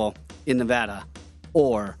not available in Nevada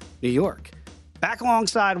or New York. Back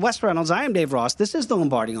alongside Wes Reynolds, I am Dave Ross. This is the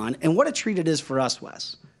Lombardi Line, and what a treat it is for us,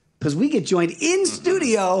 Wes, because we get joined in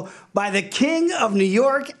studio by the king of New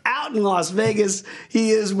York out in Las Vegas.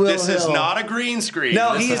 He is Will This Hill. is not a green screen.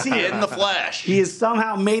 No, this he is here in the flesh. He has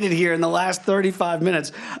somehow made it here in the last 35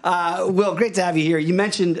 minutes. Will, great to have you here. You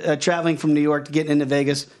mentioned traveling from New York to get into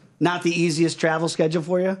Vegas. Not the easiest travel schedule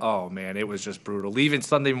for you? Oh, man, it was just brutal. Leaving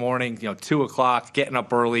Sunday morning, 2 o'clock, getting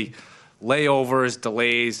up early. Layovers,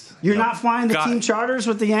 delays. You're not flying the team charters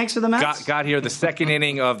with the Yanks or the Mets? Got here the second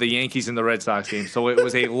inning of the Yankees and the Red Sox game. So it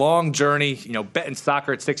was a long journey, betting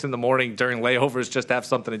soccer at 6 in the morning during layovers just to have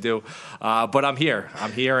something to do. But I'm here.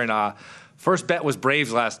 And first bet was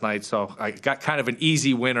Braves last night. So I got kind of an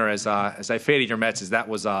easy winner as I faded your Mets. As that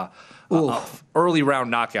was a early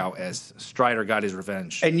round knockout as Strider got his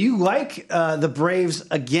revenge. And you like the Braves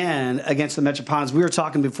again against the Metropolitans. We were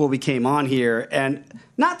talking before we came on here, and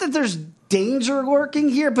not that there's danger lurking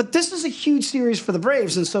here, but this is a huge series for the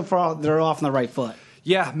Braves, and so far they're off on the right foot.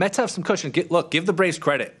 Yeah, Mets have some cushion. Give the Braves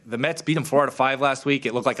credit. The Mets beat them 4-5 last week.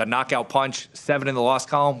 It looked like a knockout punch, 7 in the loss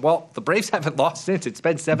column. Well, the Braves haven't lost since. It's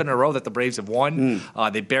been 7 in a row that the Braves have won.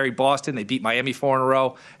 They buried Boston. They beat Miami 4 in a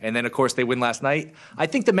row. And then, of course, they win last night. I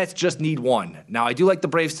think the Mets just need one. Now, I do like the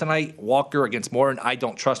Braves tonight. Walker against Morton. I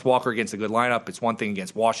don't trust Walker against a good lineup. It's one thing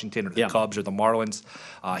against Washington or the Cubs or the Marlins.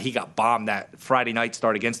 He got bombed that Friday night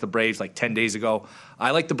start against the Braves like 10 days ago. I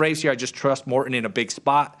like the Braves here. I just trust Morton in a big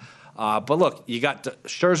spot. But look, you got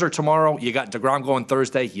Scherzer tomorrow. You got DeGrom going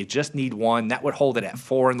Thursday. You just need one. That would hold it at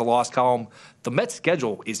 4 in the loss column. The Mets'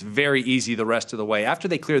 schedule is very easy the rest of the way. After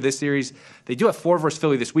they clear this series, they do have 4 versus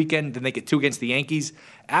Philly this weekend. Then they get 2 against the Yankees.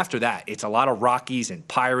 After that, it's a lot of Rockies and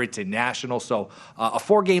Pirates and Nationals. So a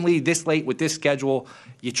 4-game lead this late with this schedule.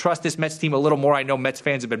 You trust this Mets team a little more. I know Mets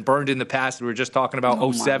fans have been burned in the past. We were just talking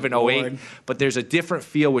about 07, 08. But there's a different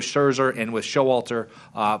feel with Scherzer and with Showalter.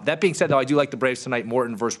 That being said, though, I do like the Braves tonight.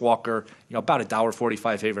 Morton versus Walker. About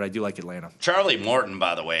 $1.45 favorite. I do like Atlanta. Charlie Morton,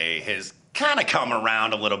 by the way, has kind of come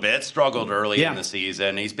around a little bit. Struggled early in the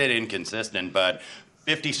season. He's been inconsistent, but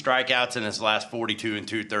 50 strikeouts in his last 42 and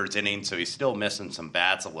 2/3 innings, so he's still missing some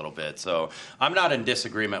bats a little bit. So I'm not in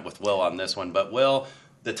disagreement with Will on this one. But, Will,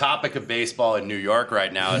 the topic of baseball in New York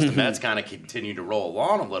right now is the Mets kind of continue to roll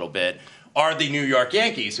along a little bit. Are the New York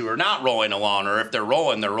Yankees, who are not rolling along, or if they're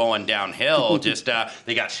rolling downhill. Just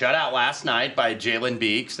they got shut out last night by Jalen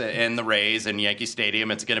Beeks and the Rays in Yankee Stadium.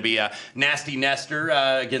 It's going to be a nasty nester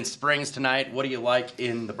against Springs tonight. What do you like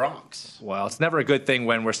in the Bronx? Well, it's never a good thing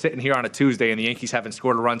when we're sitting here on a Tuesday and the Yankees haven't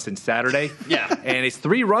scored a run since Saturday. And it's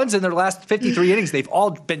 3 runs in their last 53 innings. They've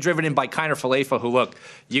all been driven in by Kiner Falefa, who, look,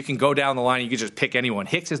 you can go down the line, you can just pick anyone.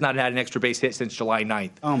 Hicks has not had an extra base hit since July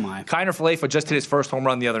 9th. Oh, my. Kiner Falefa just hit his first home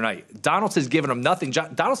run the other night. Donaldson's given him nothing.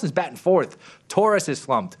 Donaldson's batting 4th. Torres is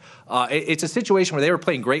slumped. It's a situation where they were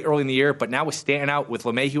playing great early in the year, but now with Stanton out, with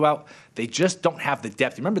LeMahieu out, they just don't have the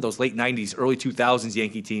depth. Remember those late 90s, early 2000s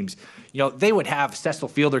Yankee teams? They would have Cecil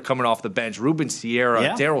Fielder coming off the bench, Ruben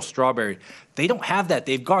Sierra, Darryl Strawberry. They don't have that.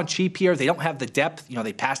 They've gone cheap here. They don't have the depth.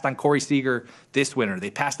 They passed on Corey Seager this winter.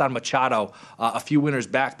 They passed on Machado a few winters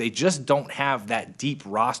back. They just don't have that deep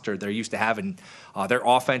roster they're used to having. Their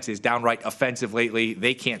offense is downright offensive lately.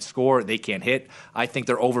 They can't score. They can't hit. I think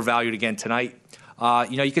they're overvalued again tonight.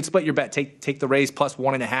 You can split your bet. Take the Rays plus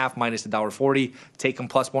 1.5 minus $1.40. Take them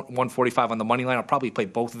plus 145 on the money line. I'll probably play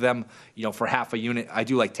both of them, for half a unit. I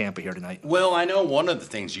do like Tampa here tonight. Well, I know one of the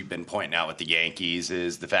things you've been pointing out with the Yankees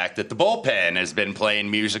is the fact that the bullpen has been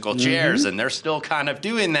playing musical chairs, and they're still kind of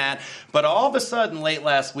doing that. But all of a sudden, late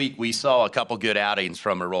last week, we saw a couple good outings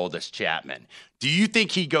from Aroldis Chapman. Do you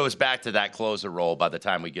think he goes back to that closer role by the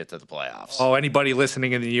time we get to the playoffs? Oh, anybody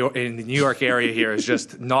listening in the New York area here is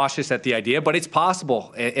just nauseous at the idea, but it's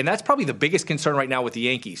possible. And that's probably the biggest concern right now with the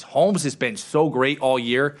Yankees. Holmes has been so great all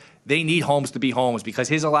year. They need Holmes to be Holmes because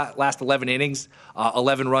his last 11 innings,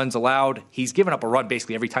 11 runs allowed. He's given up a run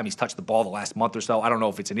basically every time he's touched the ball the last month or so. I don't know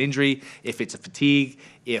if it's an injury, if it's a fatigue,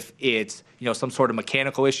 if it's some sort of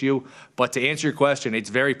mechanical issue. But to answer your question,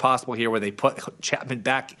 it's very possible here where they put Chapman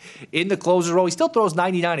back in the closer role. He still throws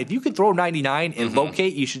 99. If you can throw 99 and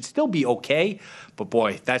locate, you should still be okay. But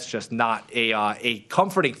boy, that's just not a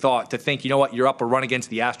comforting thought to think, you're up a run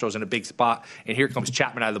against the Astros in a big spot, and here comes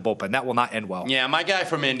Chapman out of the bullpen. That will not end well. Yeah, my guy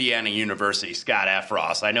from Indiana University, Scott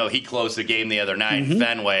Efros, I know he closed the game the other night in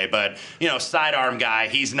Fenway, but, sidearm guy,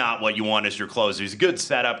 he's not what you want as your closer. He's a good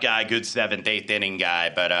setup guy, good 7th, 8th inning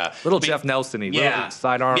guy, but... Jeff Nelson-y,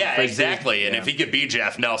 sidearm. Yeah, crazy. Exactly, and if he could be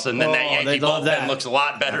Jeff Nelson, then that Yankee bullpen looks a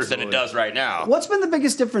lot better than it does right now. What's been the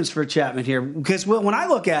biggest difference for Chapman here? Because when I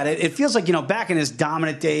look at it, it feels like, back in his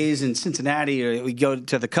dominant days in Cincinnati, or we go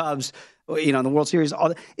to the Cubs, in the World Series,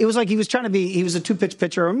 it was like he was a 2-pitch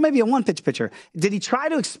pitcher or maybe a 1-pitch pitcher. Did he try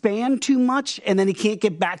to expand too much and then he can't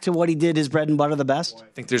get back to what he did his bread and butter the best? I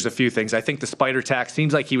think there's a few things. I think the spider tack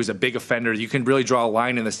seems like he was a big offender. You can really draw a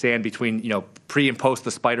line in the sand between, pre and post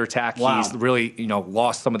the spider tack. Wow. He's really,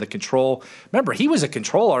 lost some of the control. Remember, he was a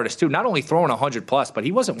control artist too, not only throwing 100 plus, but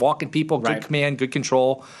he wasn't walking people, good command, good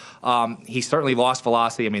control. He certainly lost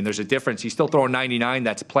velocity. I mean, there's a difference. He's still throwing 99.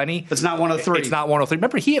 That's plenty. It's not 103. It's not 103.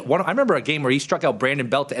 Remember, I remember a game where he struck out Brandon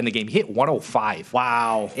Belt to end the game. He hit 105.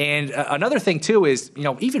 Wow. And another thing, too, is,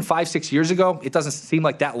 even 5-6 years ago, it doesn't seem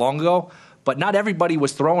like that long ago, but not everybody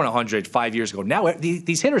was throwing 100 5 years ago. Now,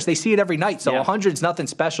 these hitters, they see it every night, so 100 is nothing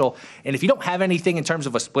special. And if you don't have anything in terms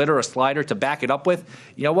of a splitter or a slider to back it up with,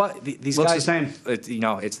 you know what? These looks guys, the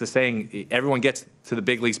same. It's the saying, everyone gets to the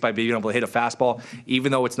big leagues by being able to hit a fastball.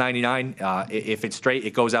 Even though it's 99, if it's straight,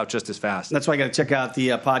 it goes out just as fast. That's why I got to check out the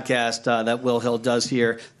podcast that Will Hill does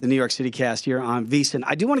here, the New York City cast here on VSiN.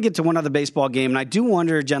 I do want to get to one other baseball game, and I do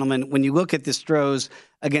wonder, gentlemen, when you look at the Stros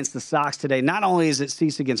against the Sox today, not only is it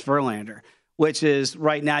Cease against Verlander, which is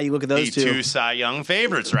right now, you look at those two Cy Young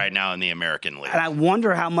favorites right now in the American League. And I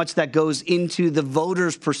wonder how much that goes into the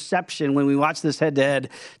voters' perception when we watch this head-to-head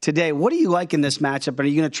today. What do you like in this matchup? And are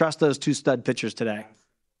you going to trust those two stud pitchers today?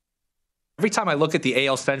 Every time I look at the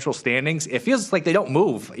AL Central standings, it feels like they don't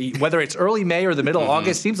move. Whether it's early May or the middle of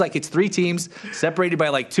August, seems like it's 3 teams separated by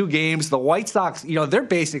like 2 games. The White Sox, they're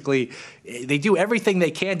basically, they do everything they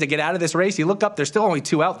can to get out of this race. You look up, there's still only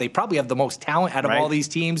 2 out. They probably have the most talent out of all these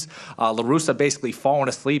teams. La Russa basically falling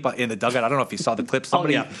asleep in the dugout. I don't know if you saw the clip.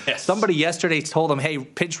 Somebody yesterday told him, hey,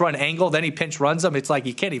 pinch run angle. Then he pinch runs them. It's like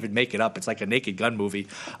you can't even make it up. It's like a Naked Gun movie.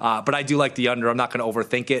 But I do like the under. I'm not going to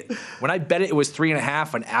overthink it. When I bet it was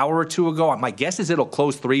 3.5 an hour or 2 ago, my guess is it'll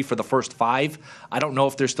close 3 for the first 5. I don't know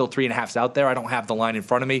if there's still 3.5s out there. I don't have the line in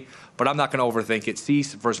front of me, but I'm not going to overthink it.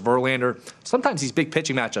 Cease versus Verlander. Sometimes these big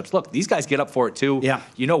pitching matchups, look, these guys get up for it too. Yeah.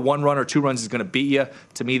 1 run or 2 runs is going to beat you.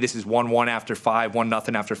 To me, this is 1-1 after 5,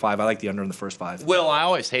 1-0 after 5. I like the under in the first 5. Well, I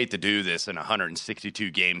always hate to do this in a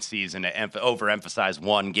 162-game season to overemphasize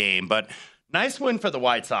one game, but nice win for the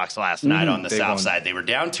White Sox last night on the South Side. They were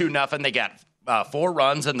down 2-0. They got 4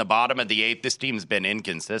 runs in the bottom of the 8th. This team's been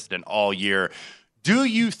inconsistent all year. Do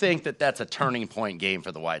you think that that's a turning point game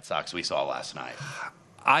for the White Sox we saw last night?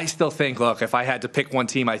 I still think, look, if I had to pick one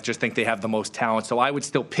team, I just think they have the most talent. So I would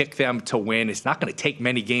still pick them to win. It's not going to take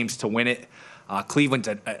many games to win it. Cleveland's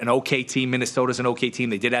an okay team. Minnesota's an okay team.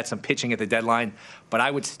 They did add some pitching at the deadline. But I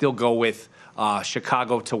would still go with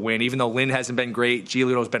Chicago to win. Even though Lynn hasn't been great,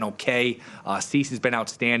 Giolito's been okay. Cease has been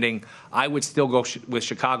outstanding. I would still go with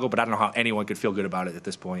Chicago, but I don't know how anyone could feel good about it at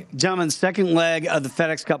this point. Gentlemen, second leg of the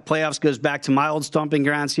FedEx Cup playoffs goes back to my old stomping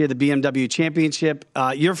grounds here, the BMW Championship.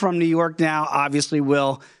 You're from New York now, obviously,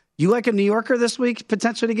 Will. You like a New Yorker this week,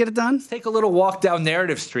 potentially to get it done? Let's take a little walk down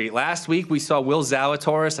Narrative Street. Last week, we saw Will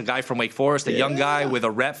Zalatoris, a guy from Wake Forest, a young guy with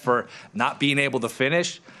a rep for not being able to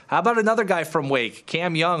finish. How about another guy from Wake,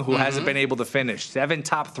 Cam Young, who hasn't been able to finish? 7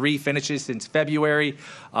 top 3 finishes since February.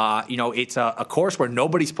 It's a course where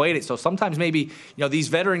nobody's played it. So sometimes maybe, these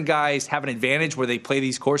veteran guys have an advantage where they play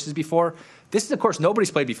these courses before. This is a course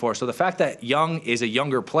nobody's played before. So the fact that Young is a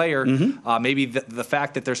younger player, maybe the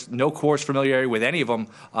fact that there's no course familiarity with any of them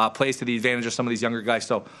plays to the advantage of some of these younger guys.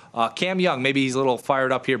 So Cam Young, maybe he's a little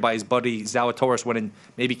fired up here by his buddy Zalatoris winning.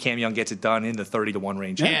 Maybe Cam Young gets it done in the 30-1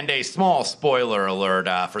 range. And a small spoiler alert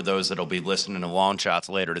for those that will be listening to Long Shots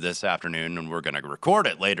later this afternoon, and we're going to record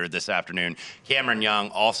it later this afternoon. Cameron Young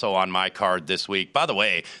also on my card this week. By the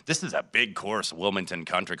way, this is a big course, Wilmington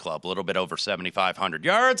Country Club, a little bit over 7,500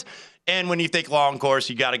 yards. And when you think long course,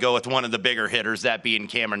 you got to go with one of the bigger hitters, that being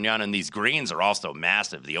Cameron Young. And these greens are also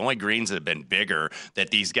massive. The only greens that have been bigger that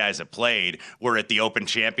these guys have played were at the Open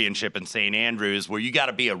Championship in St. Andrews, where you got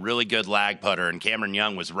to be a really good lag putter. And Cameron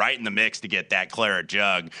Young was right in the mix to get that claret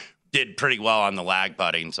jug. Did pretty well on the lag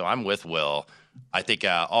putting. So I'm with Will. I think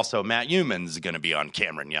also Matt Euman's going to be on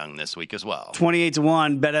Cameron Young this week as well.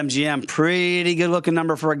 28-1, BetMGM. Pretty good-looking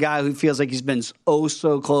number for a guy who feels like he's been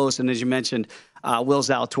so close. And as you mentioned, Will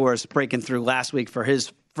Zalatoris breaking through last week for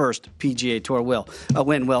his first PGA Tour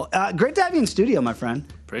win. Will, great to have you in studio, my friend.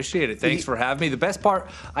 Appreciate it. Thanks for having me. The best part,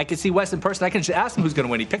 I can see Wes in person. I can just ask him who's going to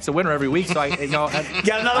win. He picks a winner every week, so I don't have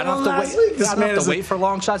to wait for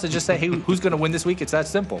long shots and just say, hey, who's going to win this week? It's that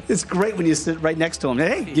simple. It's great when you sit right next to him.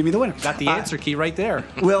 Hey, give me the winner. Got the answer key right there.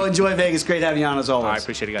 Will, enjoy Vegas. Great having you on as always. I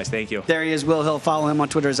appreciate it, guys. Thank you. There he is, Will Hill. Follow him on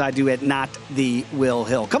Twitter as I do at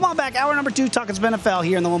 @NotTheWillHill. Come on back. Hour number 2, talking some NFL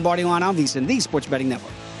here in the Lombardi line on VSiN, the Sports Betting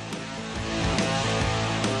Network.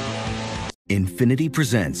 Infiniti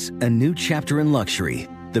presents a new chapter in luxury,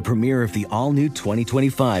 the premiere of the all-new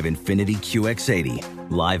 2025 Infiniti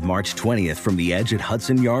QX80, live March 20th from the Edge at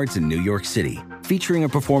Hudson Yards in New York City, featuring a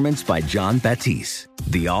performance by John Batiste.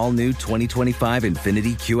 The all-new 2025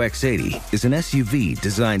 Infiniti QX80 is an SUV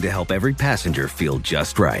designed to help every passenger feel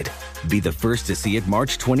just right. Be the first to see it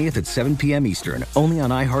March 20th at 7 p.m. Eastern, only on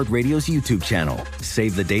iHeartRadio's YouTube channel.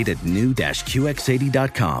 Save the date at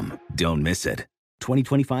new-QX80.com. Don't miss it.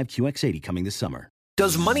 2025 QX80 coming this summer.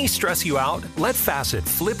 Does money stress you out? Let Facet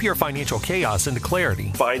flip your financial chaos into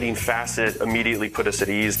clarity. Finding Facet immediately put us at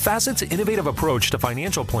ease. Facet's innovative approach to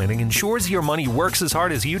financial planning ensures your money works as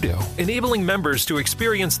hard as you do, enabling members to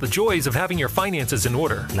experience the joys of having your finances in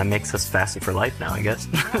order. And that makes us Facet for life now, I guess.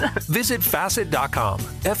 Visit Facet.com,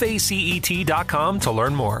 FACET.com to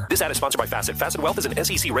learn more. This ad is sponsored by Facet. Facet Wealth is an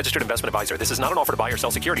SEC registered investment advisor. This is not an offer to buy or sell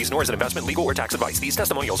securities, nor is it investment, legal, or tax advice. These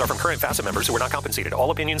testimonials are from current Facet members who are not compensated. All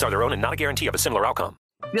opinions are their own and not a guarantee of a similar outcome.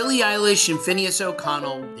 Billie Eilish and Phineas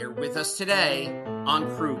O'Connell, they're with us today on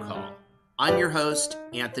Crew Call. I'm your host,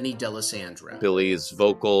 Anthony D'Alessandro. Billie's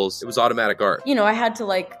vocals, it was automatic art. I had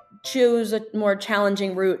to choose a more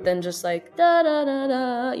challenging route than just da da da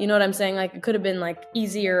da. You know what I'm saying? It could have been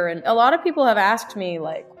easier. And a lot of people have asked me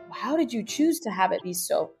how did you choose to have it be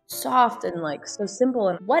so soft and so simple?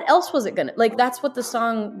 And what else was it gonna that's what the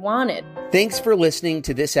song wanted. Thanks for listening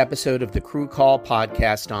to this episode of the Crew Call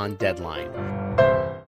podcast on Deadline.